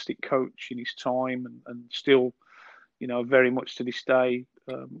fantastic coach in his time, and still, very much to this day,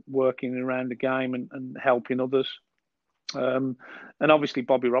 working around the game and helping others. And obviously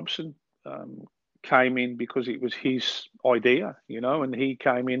Bobby Robson came in because it was his idea, and he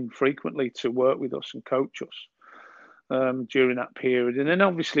came in frequently to work with us and coach us during that period. And then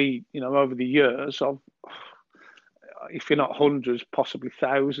obviously, over the years, if you're not hundreds, possibly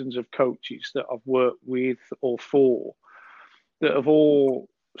thousands of coaches that I've worked with or for, that have all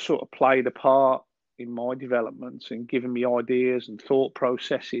sort of played a part in my development and given me ideas and thought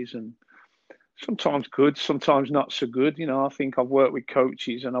processes, and sometimes good, sometimes not so good. I think I've worked with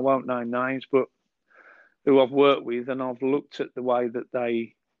coaches, and I won't name names, but who I've worked with, and I've looked at the way that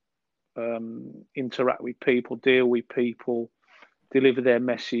they interact with people, deal with people, deliver their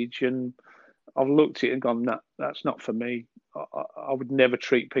message, and I've looked at it and gone, no, that's not for me. I would never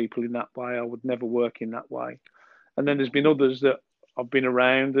treat people in that way. I would never work in that way. And then there's been others that I've been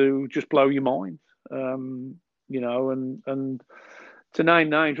around who just blow your mind, and to name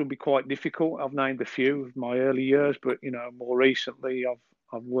names would be quite difficult. I've named a few of my early years, but more recently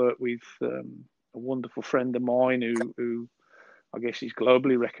I've worked with a wonderful friend of mine who I guess he's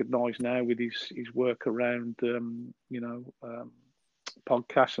globally recognised now with his work around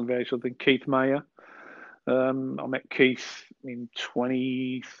podcasts and various other things. Keith Mayer. I met Keith in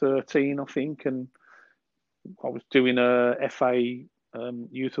 2013, I think, and I was doing a FA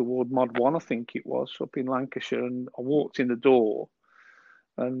Youth Award Mod 1, I think it was, up in Lancashire, and I walked in the door,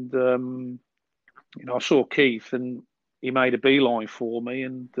 and I saw Keith, and he made a beeline for me,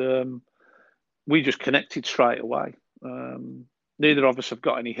 and we just connected straight away. Neither of us have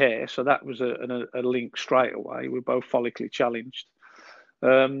got any hair, so that was a link straight away. We're both follically challenged.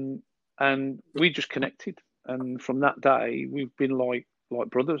 And we just connected. And from that day, we've been like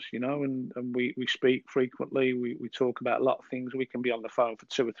brothers, and we speak frequently. We talk about a lot of things. We can be on the phone for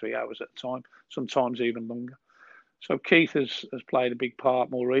 2 or 3 hours at a time, sometimes even longer. So Keith has played a big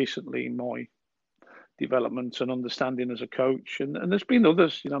part more recently in my development and understanding as a coach. And there's been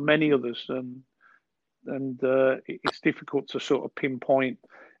others, many others. And it's difficult to sort of pinpoint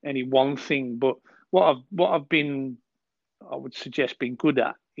any one thing. But what I've been, I would suggest, being good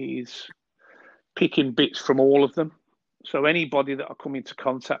at is picking bits from all of them. So anybody that I come into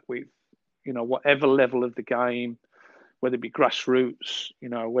contact with, whatever level of the game, whether it be grassroots,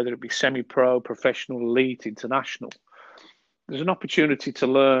 whether it be semi-pro, professional, elite, international, there's an opportunity to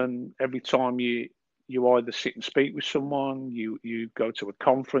learn every time you you either sit and speak with someone, you go to a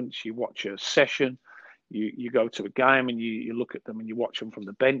conference, you watch a session, you go to a game and you look at them and you watch them from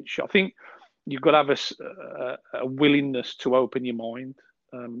the bench. I think you've got to have a willingness to open your mind,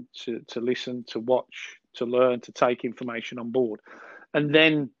 to listen, to watch, to learn, to take information on board, and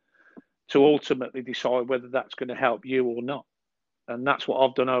then to ultimately decide whether that's going to help you or not. And that's what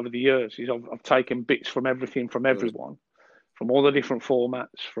I've done over the years. Is I've taken bits from everything, from everyone, from all the different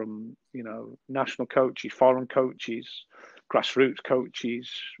formats, from national coaches, foreign coaches, grassroots coaches,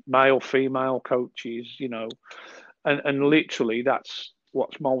 male, female coaches, and literally that's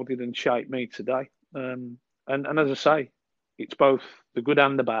what's moulded and shaped me today. And as I say, it's both the good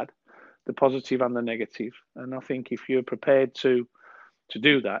and the bad, the positive and the negative. And I think if you're prepared to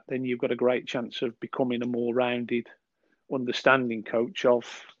do that, then you've got a great chance of becoming a more rounded, understanding coach of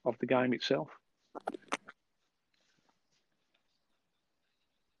the game itself.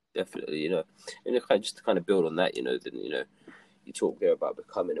 Definitely, and just to kind of build on that, then you talk there about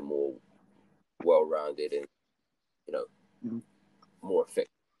becoming a more well-rounded and more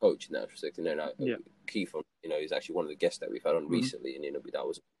effective coach in that respect. Keith, is actually one of the guests that we've had on recently, and that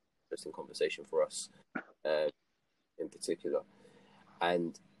was an interesting conversation for us, in particular.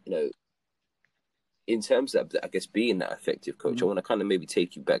 And in terms of, I guess, being that effective coach, I want to kind of maybe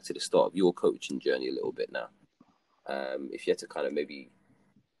take you back to the start of your coaching journey a little bit now. If you had to kind of maybe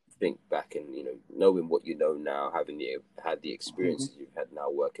think back and, knowing what you know now, having had the experiences you've had now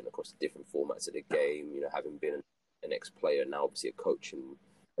working across the different formats of the game, having been an ex-player, now obviously a coach, and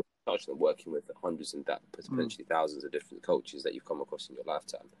working with hundreds and potentially thousands of different coaches that you've come across in your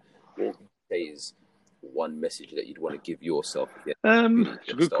lifetime, what would you say is one message that you'd want to give yourself?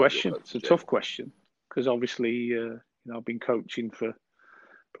 It's a good question. It's a tough question, because obviously, I've been coaching for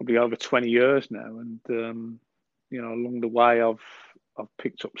probably over 20 years now, and along the way, I've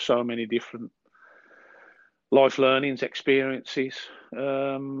picked up so many different life learnings, experiences.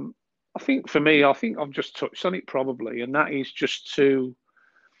 I think for me, I've just touched on it probably, and that is just to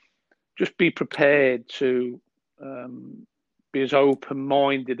be prepared to be as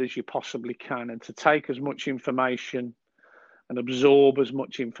open-minded as you possibly can, and to take as much information and absorb as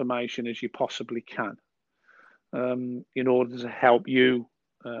much information as you possibly can, in order to help you,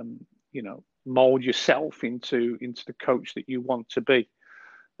 mold yourself into the coach that you want to be.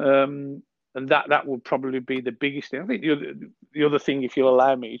 And that would probably be the biggest thing. I think the other thing, if you'll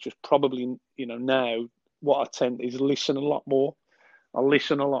allow me, is just probably, now what I tend is listen a lot more. I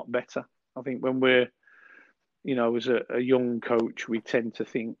listen a lot better. I think when we're, as a young coach, we tend to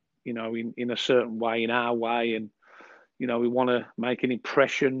think, in a certain way, in our way, and, we want to make an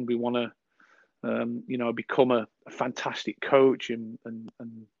impression. We want to, become a fantastic coach and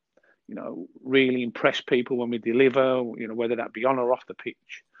really impress people when we deliver, whether that be on or off the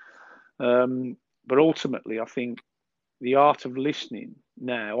pitch. But ultimately, I think the art of listening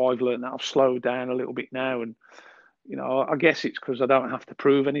now, I've learned that I've slowed down a little bit now. And, I guess it's because I don't have to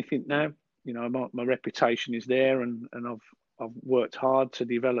prove anything now. My reputation is there, and I've worked hard to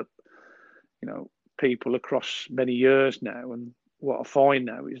develop, people across many years now. And what I find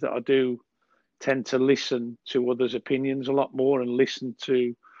now is that I do tend to listen to others' opinions a lot more, and listen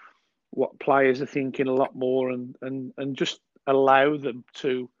to what players are thinking a lot more, and just allow them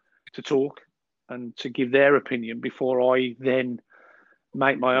to talk and to give their opinion before I then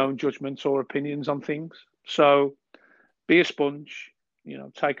make my own judgments or opinions on things. So be a sponge,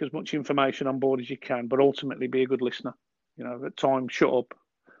 take as much information on board as you can, but ultimately be a good listener. At times, shut up,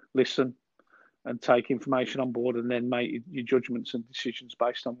 listen, and take information on board, and then make your judgments and decisions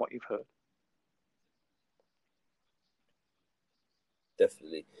based on what you've heard.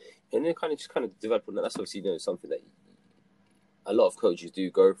 Definitely. And then kind of develop on that. That's obviously something that a lot of coaches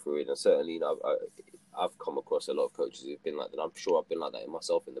do go through it, and certainly I've come across a lot of coaches who've been like that. I'm sure I've been like that in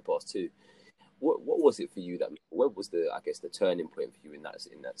myself in the past too. What was it for you what was the turning point for you in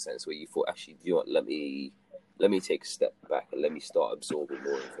that sense, where you thought, actually, let me take a step back and let me start absorbing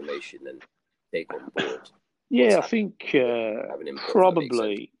more information and take on board? Yeah, I think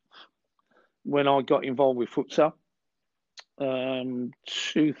probably when I got involved with futsal,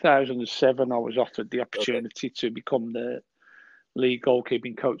 2007, I was offered the opportunity to become the lead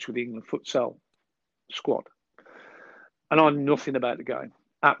goalkeeping coach with the England futsal squad. And I knew nothing about the game,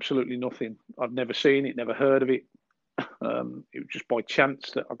 absolutely nothing. I'd never seen it, never heard of it. It was just by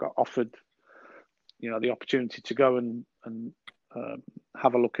chance that I got offered, the opportunity to go and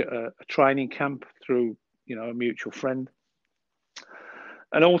have a look at a training camp through, a mutual friend.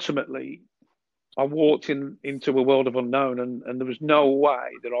 And ultimately, I walked into a world of unknown, and there was no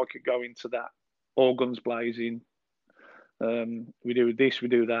way that I could go into that all guns blazing. We do this, we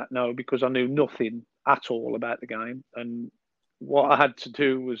do that. No, because I knew nothing at all about the game. And what I had to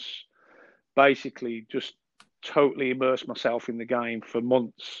do was basically just totally immerse myself in the game for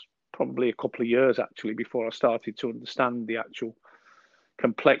months, probably a couple of years actually, before I started to understand the actual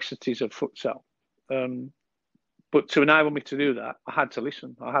complexities of futsal. But to enable me to do that, I had to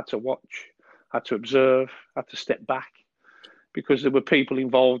listen, I had to watch, I had to observe, I had to step back, because there were people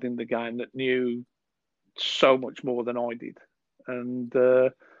involved in the game that knew so much more than I did. And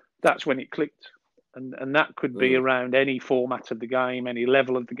that's when it clicked. And that could be around any format of the game, any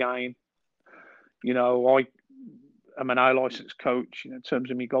level of the game. You know, I am an A licensed coach, in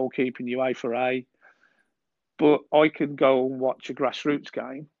terms of my goalkeeping, UEFA A. But I could go and watch a grassroots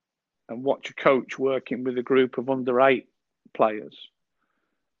game and watch a coach working with a group of under-8 players.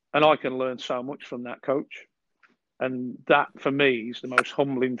 And I can learn so much from that coach. And that, for me, is the most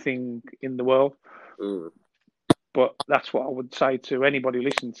humbling thing in the world. But that's what I would say to anybody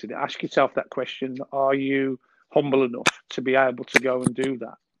listening to it. Ask yourself that question. Are you humble enough to be able to go and do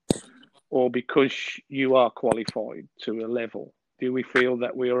that? Or because you are qualified to a level, do we feel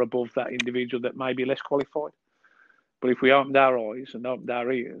that we are above that individual that may be less qualified? But if we opened our eyes and opened our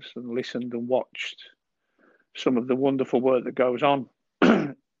ears and listened and watched some of the wonderful work that goes on,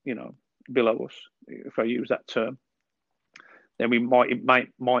 below us, if I use that term, then it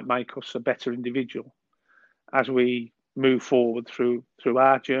might make us a better individual as we move forward through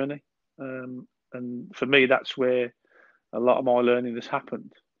our journey. And for me, that's where a lot of my learning has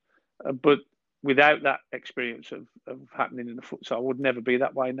happened. But without that experience of happening in the futsal, I would never be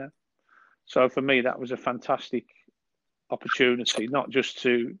that way now. So for me, that was a fantastic opportunity, not just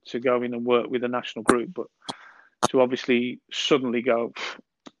to go in and work with a national group, but to obviously suddenly go,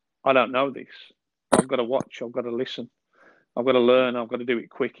 I don't know this. I've got to watch, I've got to listen, I've got to learn, I've got to do it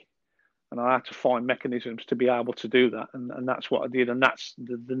quick. And I had to find mechanisms to be able to do that. And that's what I did. And that's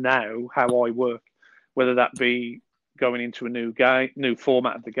the now how I work, whether that be going into a new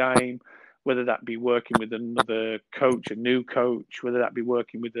format of the game, whether that be working with another coach, a new coach, whether that be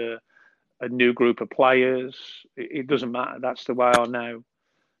working with a new group of players. It doesn't matter. That's the way I now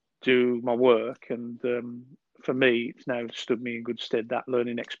do my work. And for me, it's now stood me in good stead, that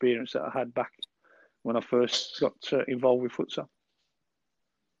learning experience that I had back when I first got involved with futsal.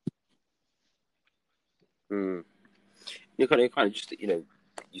 You kind of just,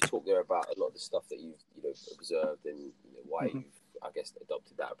 you talk there about a lot of the stuff that you've, observed and why you've, I guess,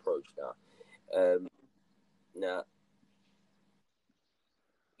 adopted that approach now. Now,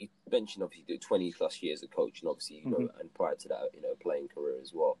 you mentioned obviously 20 plus years of coaching, obviously, and prior to that, playing career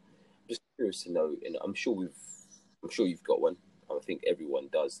as well. Just curious to know, and I'm sure you've got one. I think everyone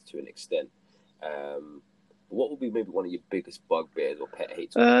does to an extent. What would be maybe one of your biggest bugbears or pet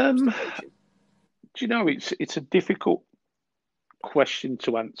hates when it comes to coaching? Do you know, it's a difficult question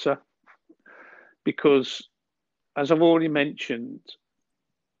to answer, because as I've already mentioned,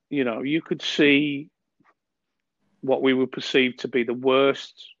 you could see what we would perceive to be the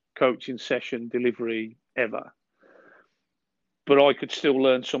worst coaching session delivery ever, but I could still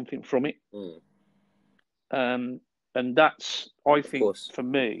learn something from it. And that's, I think, for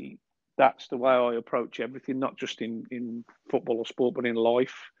me, that's the way I approach everything, not just in football or sport, but in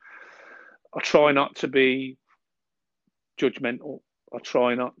life. I try not to be judgmental. I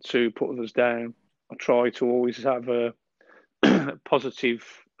try not to put others down. I try to always have a positive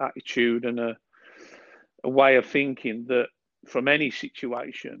attitude and a way of thinking that from any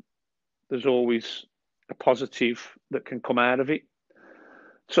situation, there's always a positive that can come out of it.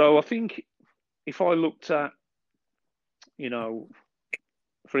 So I think if I looked at,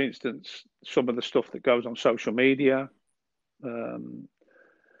 for instance, some of the stuff that goes on social media,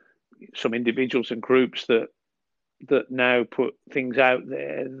 some individuals and groups that now put things out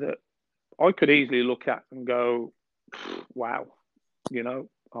there that I could easily look at and go, wow,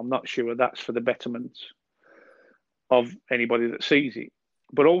 I'm not sure that's for the betterment of anybody that sees it.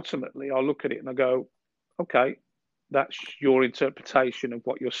 But ultimately, I look at it and I go, okay, that's your interpretation of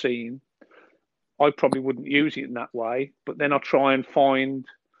what you're seeing. I probably wouldn't use it in that way, but then I'll try and find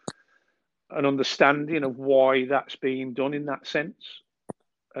an understanding of why that's being done in that sense.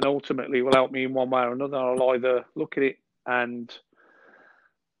 And ultimately it will help me in one way or another. I'll either look at it and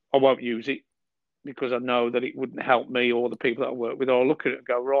I won't use it because I know that it wouldn't help me or the people that I work with, or I'll look at it and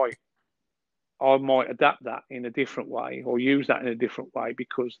go, right, I might adapt that in a different way or use that in a different way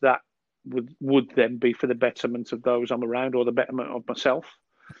because that would then be for the betterment of those I'm around or the betterment of myself.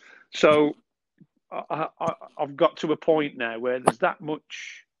 So I've got to a point now where there's that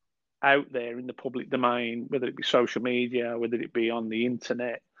much out there in the public domain, whether it be social media, whether it be on the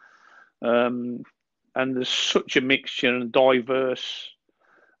internet, and there's such a mixture and diverse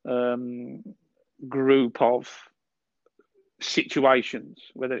group of situations,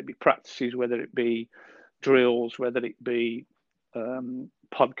 whether it be practices, whether it be drills, whether it be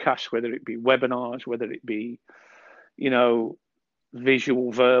podcasts, whether it be webinars, whether it be,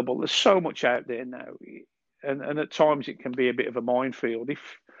 visual, verbal. There's so much out there now, and at times it can be a bit of a minefield.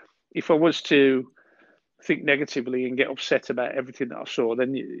 If I was to think negatively and get upset about everything that I saw,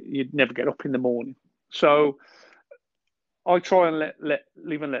 then you'd never get up in the morning. So I try and let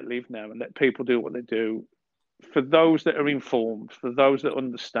live and let live now, and let people do what they do. For those that are informed, for those that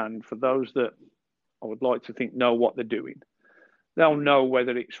understand, for those that I would like to think know what they're doing, they'll know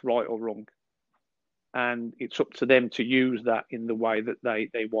whether it's right or wrong. And it's up to them to use that in the way that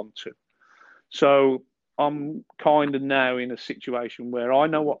they want to. So I'm kind of now in a situation where I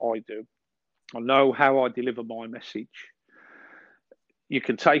know what I do. I know how I deliver my message. You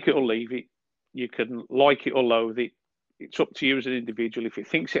can take it or leave it. You can like it or loathe it. It's up to you as an individual. If you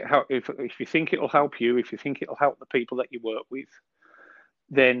think it'll help you, if you think it'll help the people that you work with,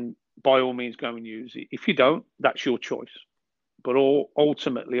 then by all means go and use it. If you don't, that's your choice. But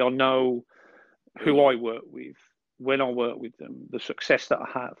ultimately, I know who I work with, when I work with them, the success that I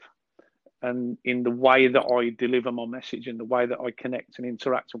have, and in the way that I deliver my message and the way that I connect and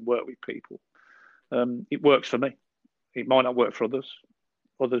interact and work with people. It works for me. It might not work for others.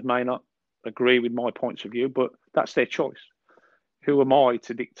 Others may not agree with my points of view, but that's their choice. Who am I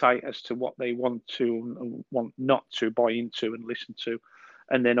to dictate as to what they want to and want not to buy into and listen to,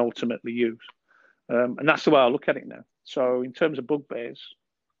 and then ultimately use? And that's the way I look at it now. So in terms of bugbears,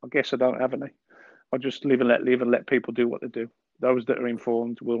 I guess I don't have any. I just live and let people do what they do. Those that are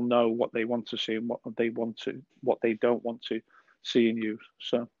informed will know what they want to see and what they don't want to see and use.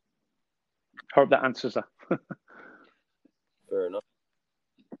 So I hope that answers that. Fair enough.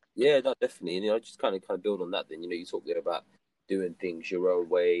 Yeah, no, definitely. And, just kind of build on that. Then, you talk there about doing things your own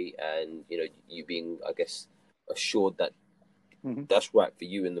way, and you being, I guess, assured that that's right for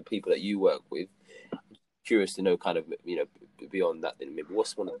you and the people that you work with. Curious to know, kind of, beyond that, then maybe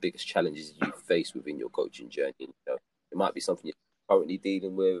what's one of the biggest challenges you face within your coaching journey? It might be something you're currently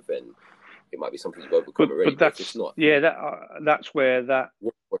dealing with, and it might be something you've overcome already. But that's if it's not. Yeah, that's where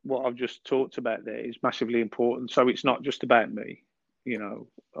what I've just talked about there is massively important. So it's not just about me.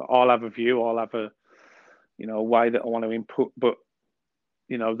 I'll have a view, I'll have a way that I want to input, but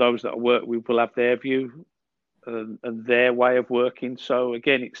those that I work with will have their view and their way of working. So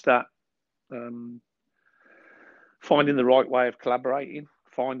again, it's that finding the right way of collaborating,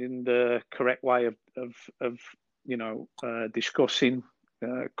 finding the correct way of discussing,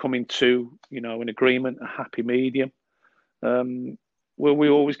 coming to an agreement, a happy medium. Will we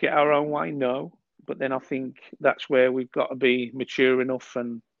always get our own way? No. But then I think that's where we've got to be mature enough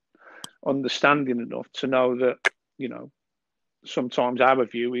and understanding enough to know that, sometimes our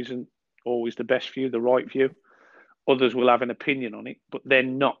view isn't always the best view, the right view. Others will have an opinion on it, but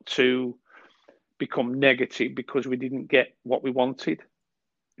then not to become negative because we didn't get what we wanted,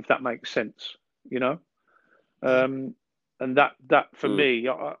 if that makes sense, and that for me,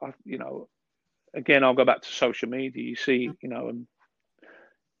 I again, I'll go back to social media. You see,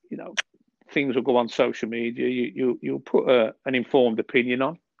 things will go on social media. You'll put an informed opinion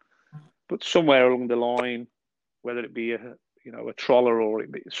on, but somewhere along the line, whether it be a troller or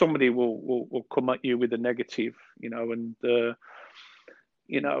somebody will come at you with a negative, and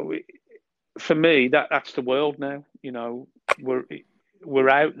for me that's the world now. We're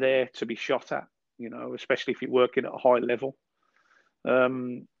out there to be shot at, especially if you're working at a high level,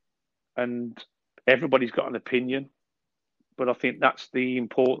 and everybody's got an opinion. But I think that's the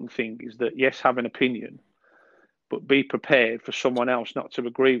important thing, is that, yes, have an opinion, but be prepared for someone else not to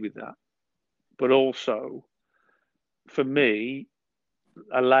agree with that. But also, for me,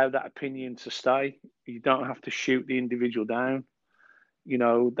 allow that opinion to stay. You don't have to shoot the individual down.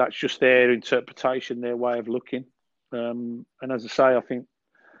 That's just their interpretation, their way of looking. And as I say, I think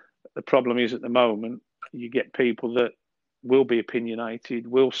the problem is at the moment, you get people that will be opinionated,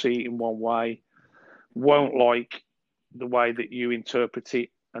 will see it in one way, won't like the way that you interpret it,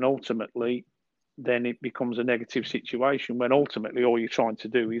 and ultimately then it becomes a negative situation when ultimately all you're trying to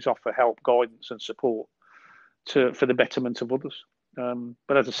do is offer help, guidance and support for the betterment of others.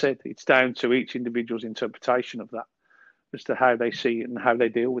 But as I said, it's down to each individual's interpretation of that as to how they see it and how they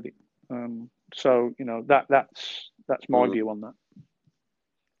deal with it. So that's my view on that.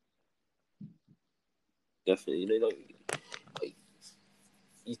 Definitely,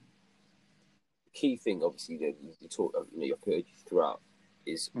 key thing, obviously, you talk, your coach throughout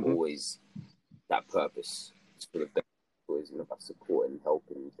is always that purpose for the best, always about supporting,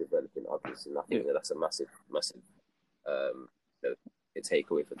 helping, developing others, and I think that's a massive a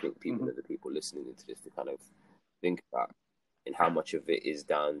takeaway for people and the people listening into this to kind of think about, and how much of it is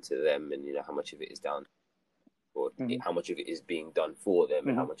down to them, and how much of it is down, or how much of it is being done for them,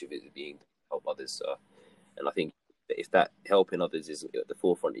 and how much of it is being to help others. So, and I think if that helping others is at the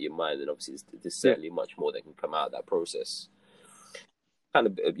forefront of your mind, then obviously there's certainly much more that can come out of that process. Kind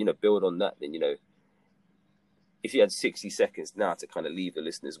of build on that. Then if you had 60 seconds now to kind of leave the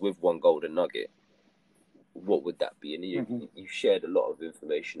listeners with one golden nugget, what would that be? And you shared a lot of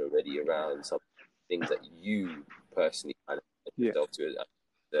information already around some things that you personally kind of yourself to.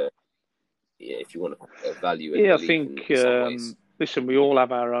 If you want to value it. Yeah, I think. Listen, we all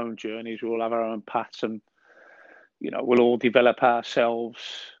have our own journeys. We all have our own paths, and we'll all develop ourselves,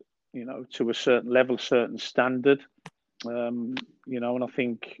 to a certain level, certain standard. And I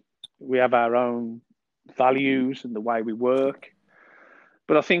think we have our own values and the way we work.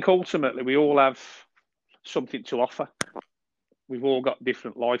 But I think ultimately we all have something to offer. We've all got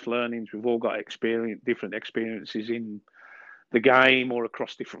different life learnings. We've all got different experiences in the game or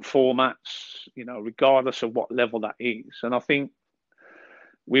across different formats, regardless of what level that is. And I think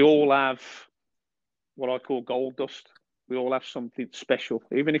we all have what I call gold dust. We all have something special,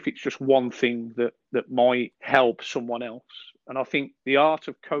 even if it's just one thing that might help someone else. And I think the art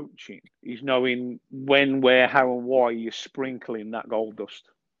of coaching is knowing when, where, how, and why you're sprinkling that gold dust.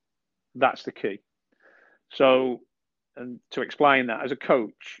 That's the key. So, and to explain that, as a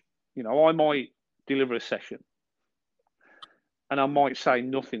coach, I might deliver a session and I might say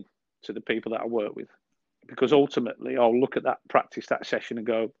nothing to the people that I work with, because ultimately I'll look at that session and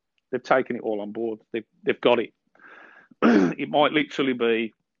go, they've taken it all on board. They've got it. It might literally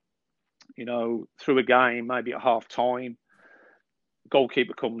be, through a game, maybe at half time,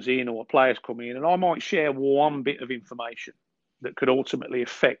 goalkeeper comes in or players come in, and I might share one bit of information that could ultimately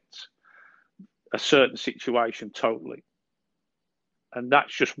affect a certain situation totally. And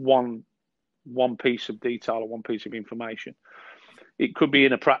that's just one piece of detail or one piece of information. It could be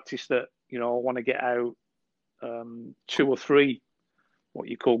in a practice that, I want to get out 2 or 3 what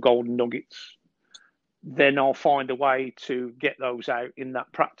you call golden nuggets. Then I'll find a way to get those out in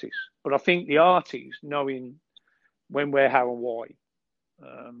that practice. But I think the art is knowing when, where, how, and why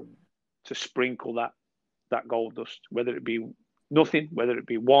to sprinkle that gold dust, whether it be nothing, whether it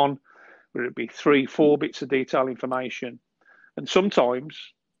be one, whether it be 3, 4 bits of detailed information. And sometimes,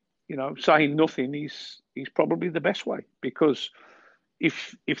 saying nothing is probably the best way, because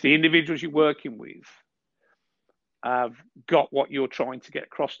if the individuals you're working with have got what you're trying to get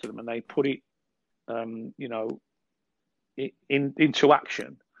across to them and they put it, into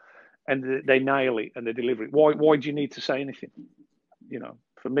action, and they nail it and they deliver it, why do you need to say anything?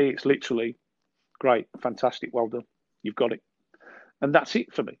 For me, it's literally great, fantastic, well done, you've got it, and that's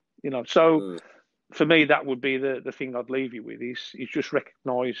it for me. So for me, that would be the thing I'd leave you with is just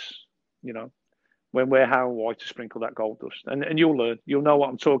recognise, when, where, how, and why to sprinkle that gold dust, and you'll learn. You'll know what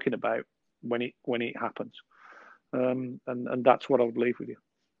I'm talking about when it happens, and that's what I would leave with you.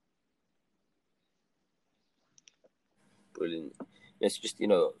 Brilliant. It's just,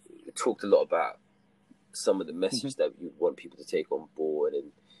 you talked a lot about some of the messages that you want people to take on board,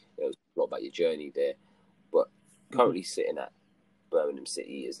 and a lot about your journey there. But currently sitting at Birmingham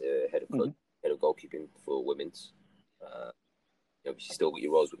City as the head of goalkeeping for women's. You still got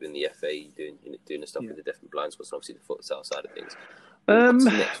your roles within the FA, doing the stuff with the deaf and blind squads, and obviously the futsal side of things. What's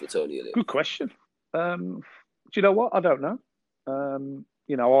next for Tony Elliot? Good question. Do you know what? I don't know. I'm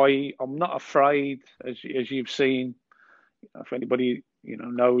not afraid, as you've seen. If anybody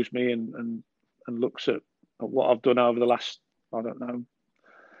knows me and looks at what I've done over the last,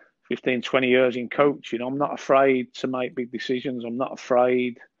 15, 20 years in coaching, I'm not afraid to make big decisions. I'm not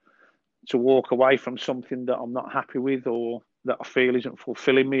afraid to walk away from something that I'm not happy with, or that I feel isn't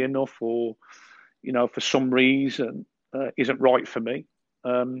fulfilling me enough, or for some reason isn't right for me.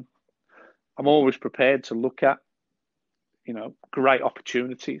 I'm always prepared to look at great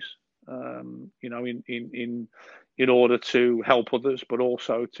opportunities, in order to help others, but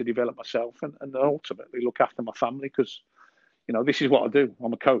also to develop myself and ultimately look after my family, because this is what I do.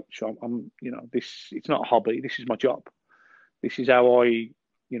 I'm a coach. I'm it's not a hobby. This is my job. This is how I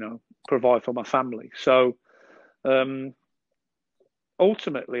provide for my family. So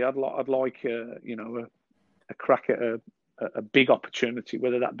ultimately, I'd like a crack at a big opportunity,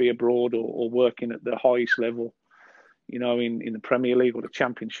 whether that be abroad or working at the highest level, in the Premier League or the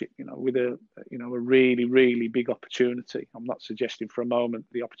Championship, with a really, really big opportunity. I'm not suggesting for a moment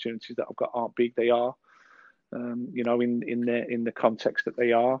the opportunities that I've got aren't big. They are, in the context that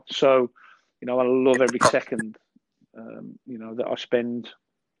they are. So, I love every second, that I spend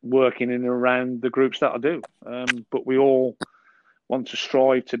working in and around the groups that I do. But we all want to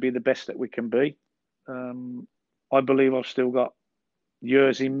strive to be the best that we can be. I believe I've still got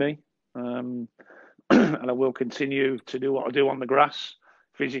years in me, and I will continue to do what I do on the grass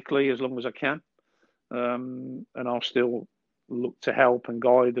physically as long as I can. And I'll still look to help and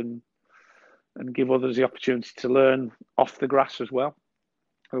guide and give others the opportunity to learn off the grass as well,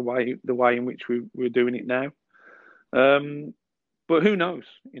 the way in which we're doing it now. But who knows?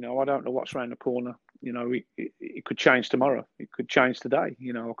 I don't know what's around the corner. It could change tomorrow. It could change today.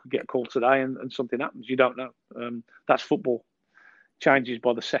 I could get a call today and something happens. You don't know. That's football. Changes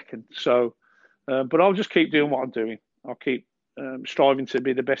by the second. So, but I'll just keep doing what I'm doing. I'll keep striving to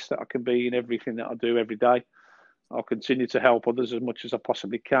be the best that I can be in everything that I do every day. I'll continue to help others as much as I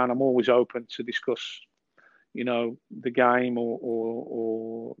possibly can. I'm always open to discuss, the game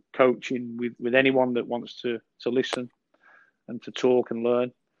or coaching with anyone that wants to listen and to talk and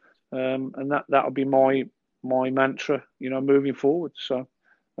learn. And that'll be my mantra, moving forward. So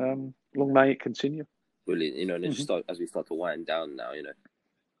long may it continue. Brilliant. And just as we start to wind down now,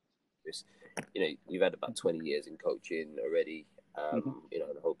 you've had about 20 years in coaching already. And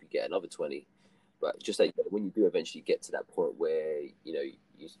I hope you get another 20. But just like when you do eventually get to that point where you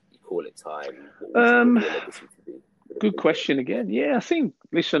call it time, what would you want your legacy to be? Good question again. Yeah, I think.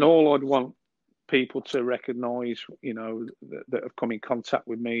 Listen, all I'd want people to recognise, that have come in contact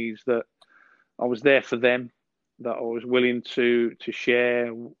with me, is that I was there for them, that I was willing to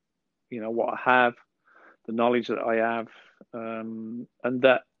share, what I have, the knowledge that I have, and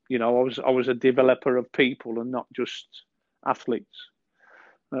that I was a developer of people and not just athletes.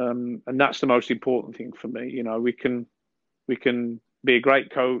 And that's the most important thing for me. We can be a great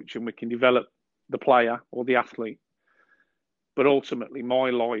coach and we can develop the player or the athlete, but ultimately my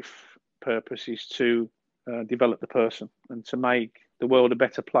life purpose is to develop the person and to make the world a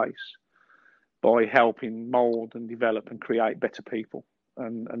better place by helping mould and develop and create better people.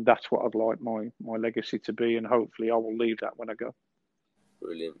 And that's what I'd like my legacy to be, and hopefully I will leave that when I go.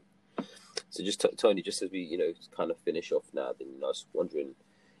 Brilliant. So just Tony, just as we kind of finish off now, then I was wondering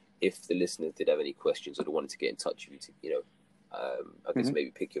if the listeners did have any questions or they wanted to get in touch with you to I guess maybe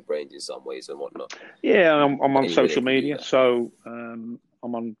pick your brains in some ways and whatnot. Yeah, I'm on social media, so I'm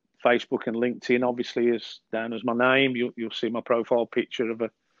on Facebook and LinkedIn. Obviously, is down as my name. You'll see my profile picture of a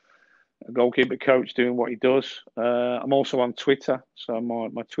goalkeeper coach doing what he does. I'm also on Twitter, so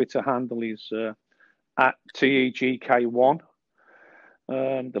my Twitter handle is at TEGK1,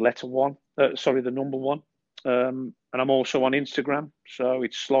 the letter 1. Sorry, the number 1. And I'm also on Instagram, so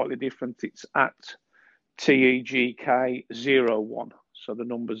it's slightly different. It's at TEGK01, so the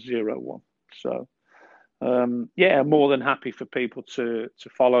number's 01. So, I'm more than happy for people to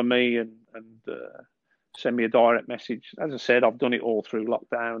follow me and send me a direct message. As I said, I've done it all through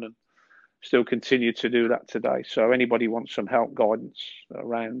lockdown and still continue to do that today. So anybody wants some help, guidance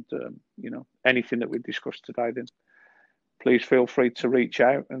around, anything that we've discussed today, then please feel free to reach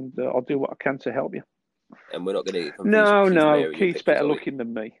out and I'll do what I can to help you. And we're not going to get confused. No. Keith's better looking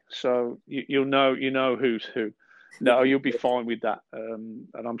than me, so you'll know who's who. No, you'll be fine with that. And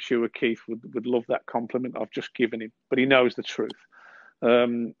I'm sure Keith would love that compliment I've just given him. But he knows the truth.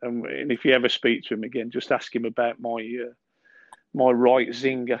 And if you ever speak to him again, just ask him about my right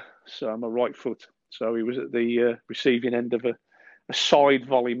zinger. So I'm a right foot. So he was at the receiving end of a side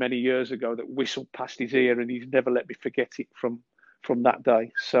volley many years ago that whistled past his ear, and he's never let me forget it from that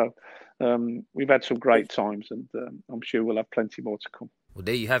day. So we've had some great times, and I'm sure we'll have plenty more to come. Well,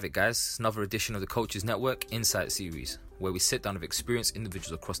 there you have it, guys. Another edition of the Coaches Network Insight Series, where we sit down with experienced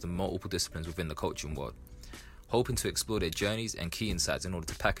individuals across the multiple disciplines within the coaching world, hoping to explore their journeys and key insights in order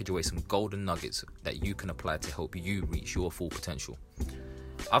to package away some golden nuggets that you can apply to help you reach your full potential.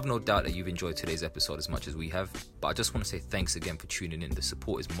 I've no doubt that you've enjoyed today's episode as much as we have, but I just want to say thanks again for tuning in. The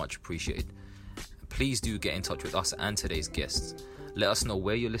support is much appreciated. Please do get in touch with us and today's guests. Let us know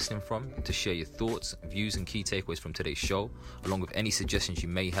where you're listening from to share your thoughts, views and key takeaways from today's show, along with any suggestions you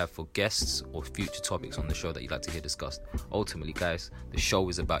may have for guests or future topics on the show that you'd like to hear discussed. Ultimately, guys, the show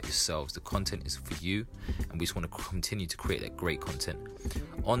is about yourselves. The content is for you, and we just want to continue to create that great content.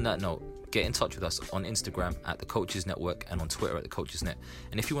 On that note, get in touch with us on Instagram at The Coaches Network and on Twitter at The Coaches Net.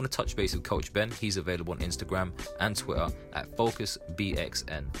 And if you want to touch base with Coach Ben, he's available on Instagram and Twitter at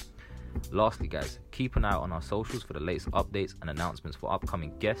FocusBXN. Lastly, guys, keep an eye out on our socials for the latest updates and announcements for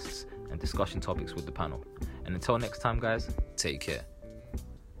upcoming guests and discussion topics with the panel. And until next time, guys, take care.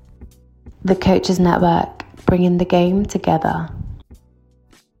 The Coaches Network, bringing the game together.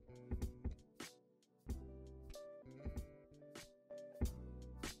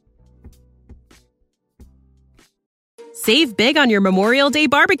 Save big on your Memorial Day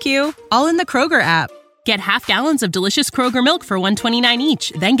barbecue, all in the Kroger app. Get half gallons of delicious Kroger milk for $1.29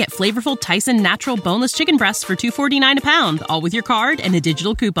 each. Then get flavorful Tyson natural boneless chicken breasts for $2.49 a pound, all with your card and a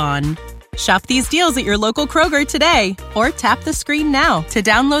digital coupon. Shop these deals at your local Kroger today, or tap the screen now to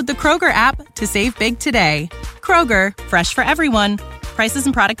download the Kroger app to save big today. Kroger, fresh for everyone. Prices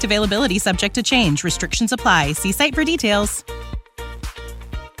and product availability subject to change. Restrictions apply. See site for details.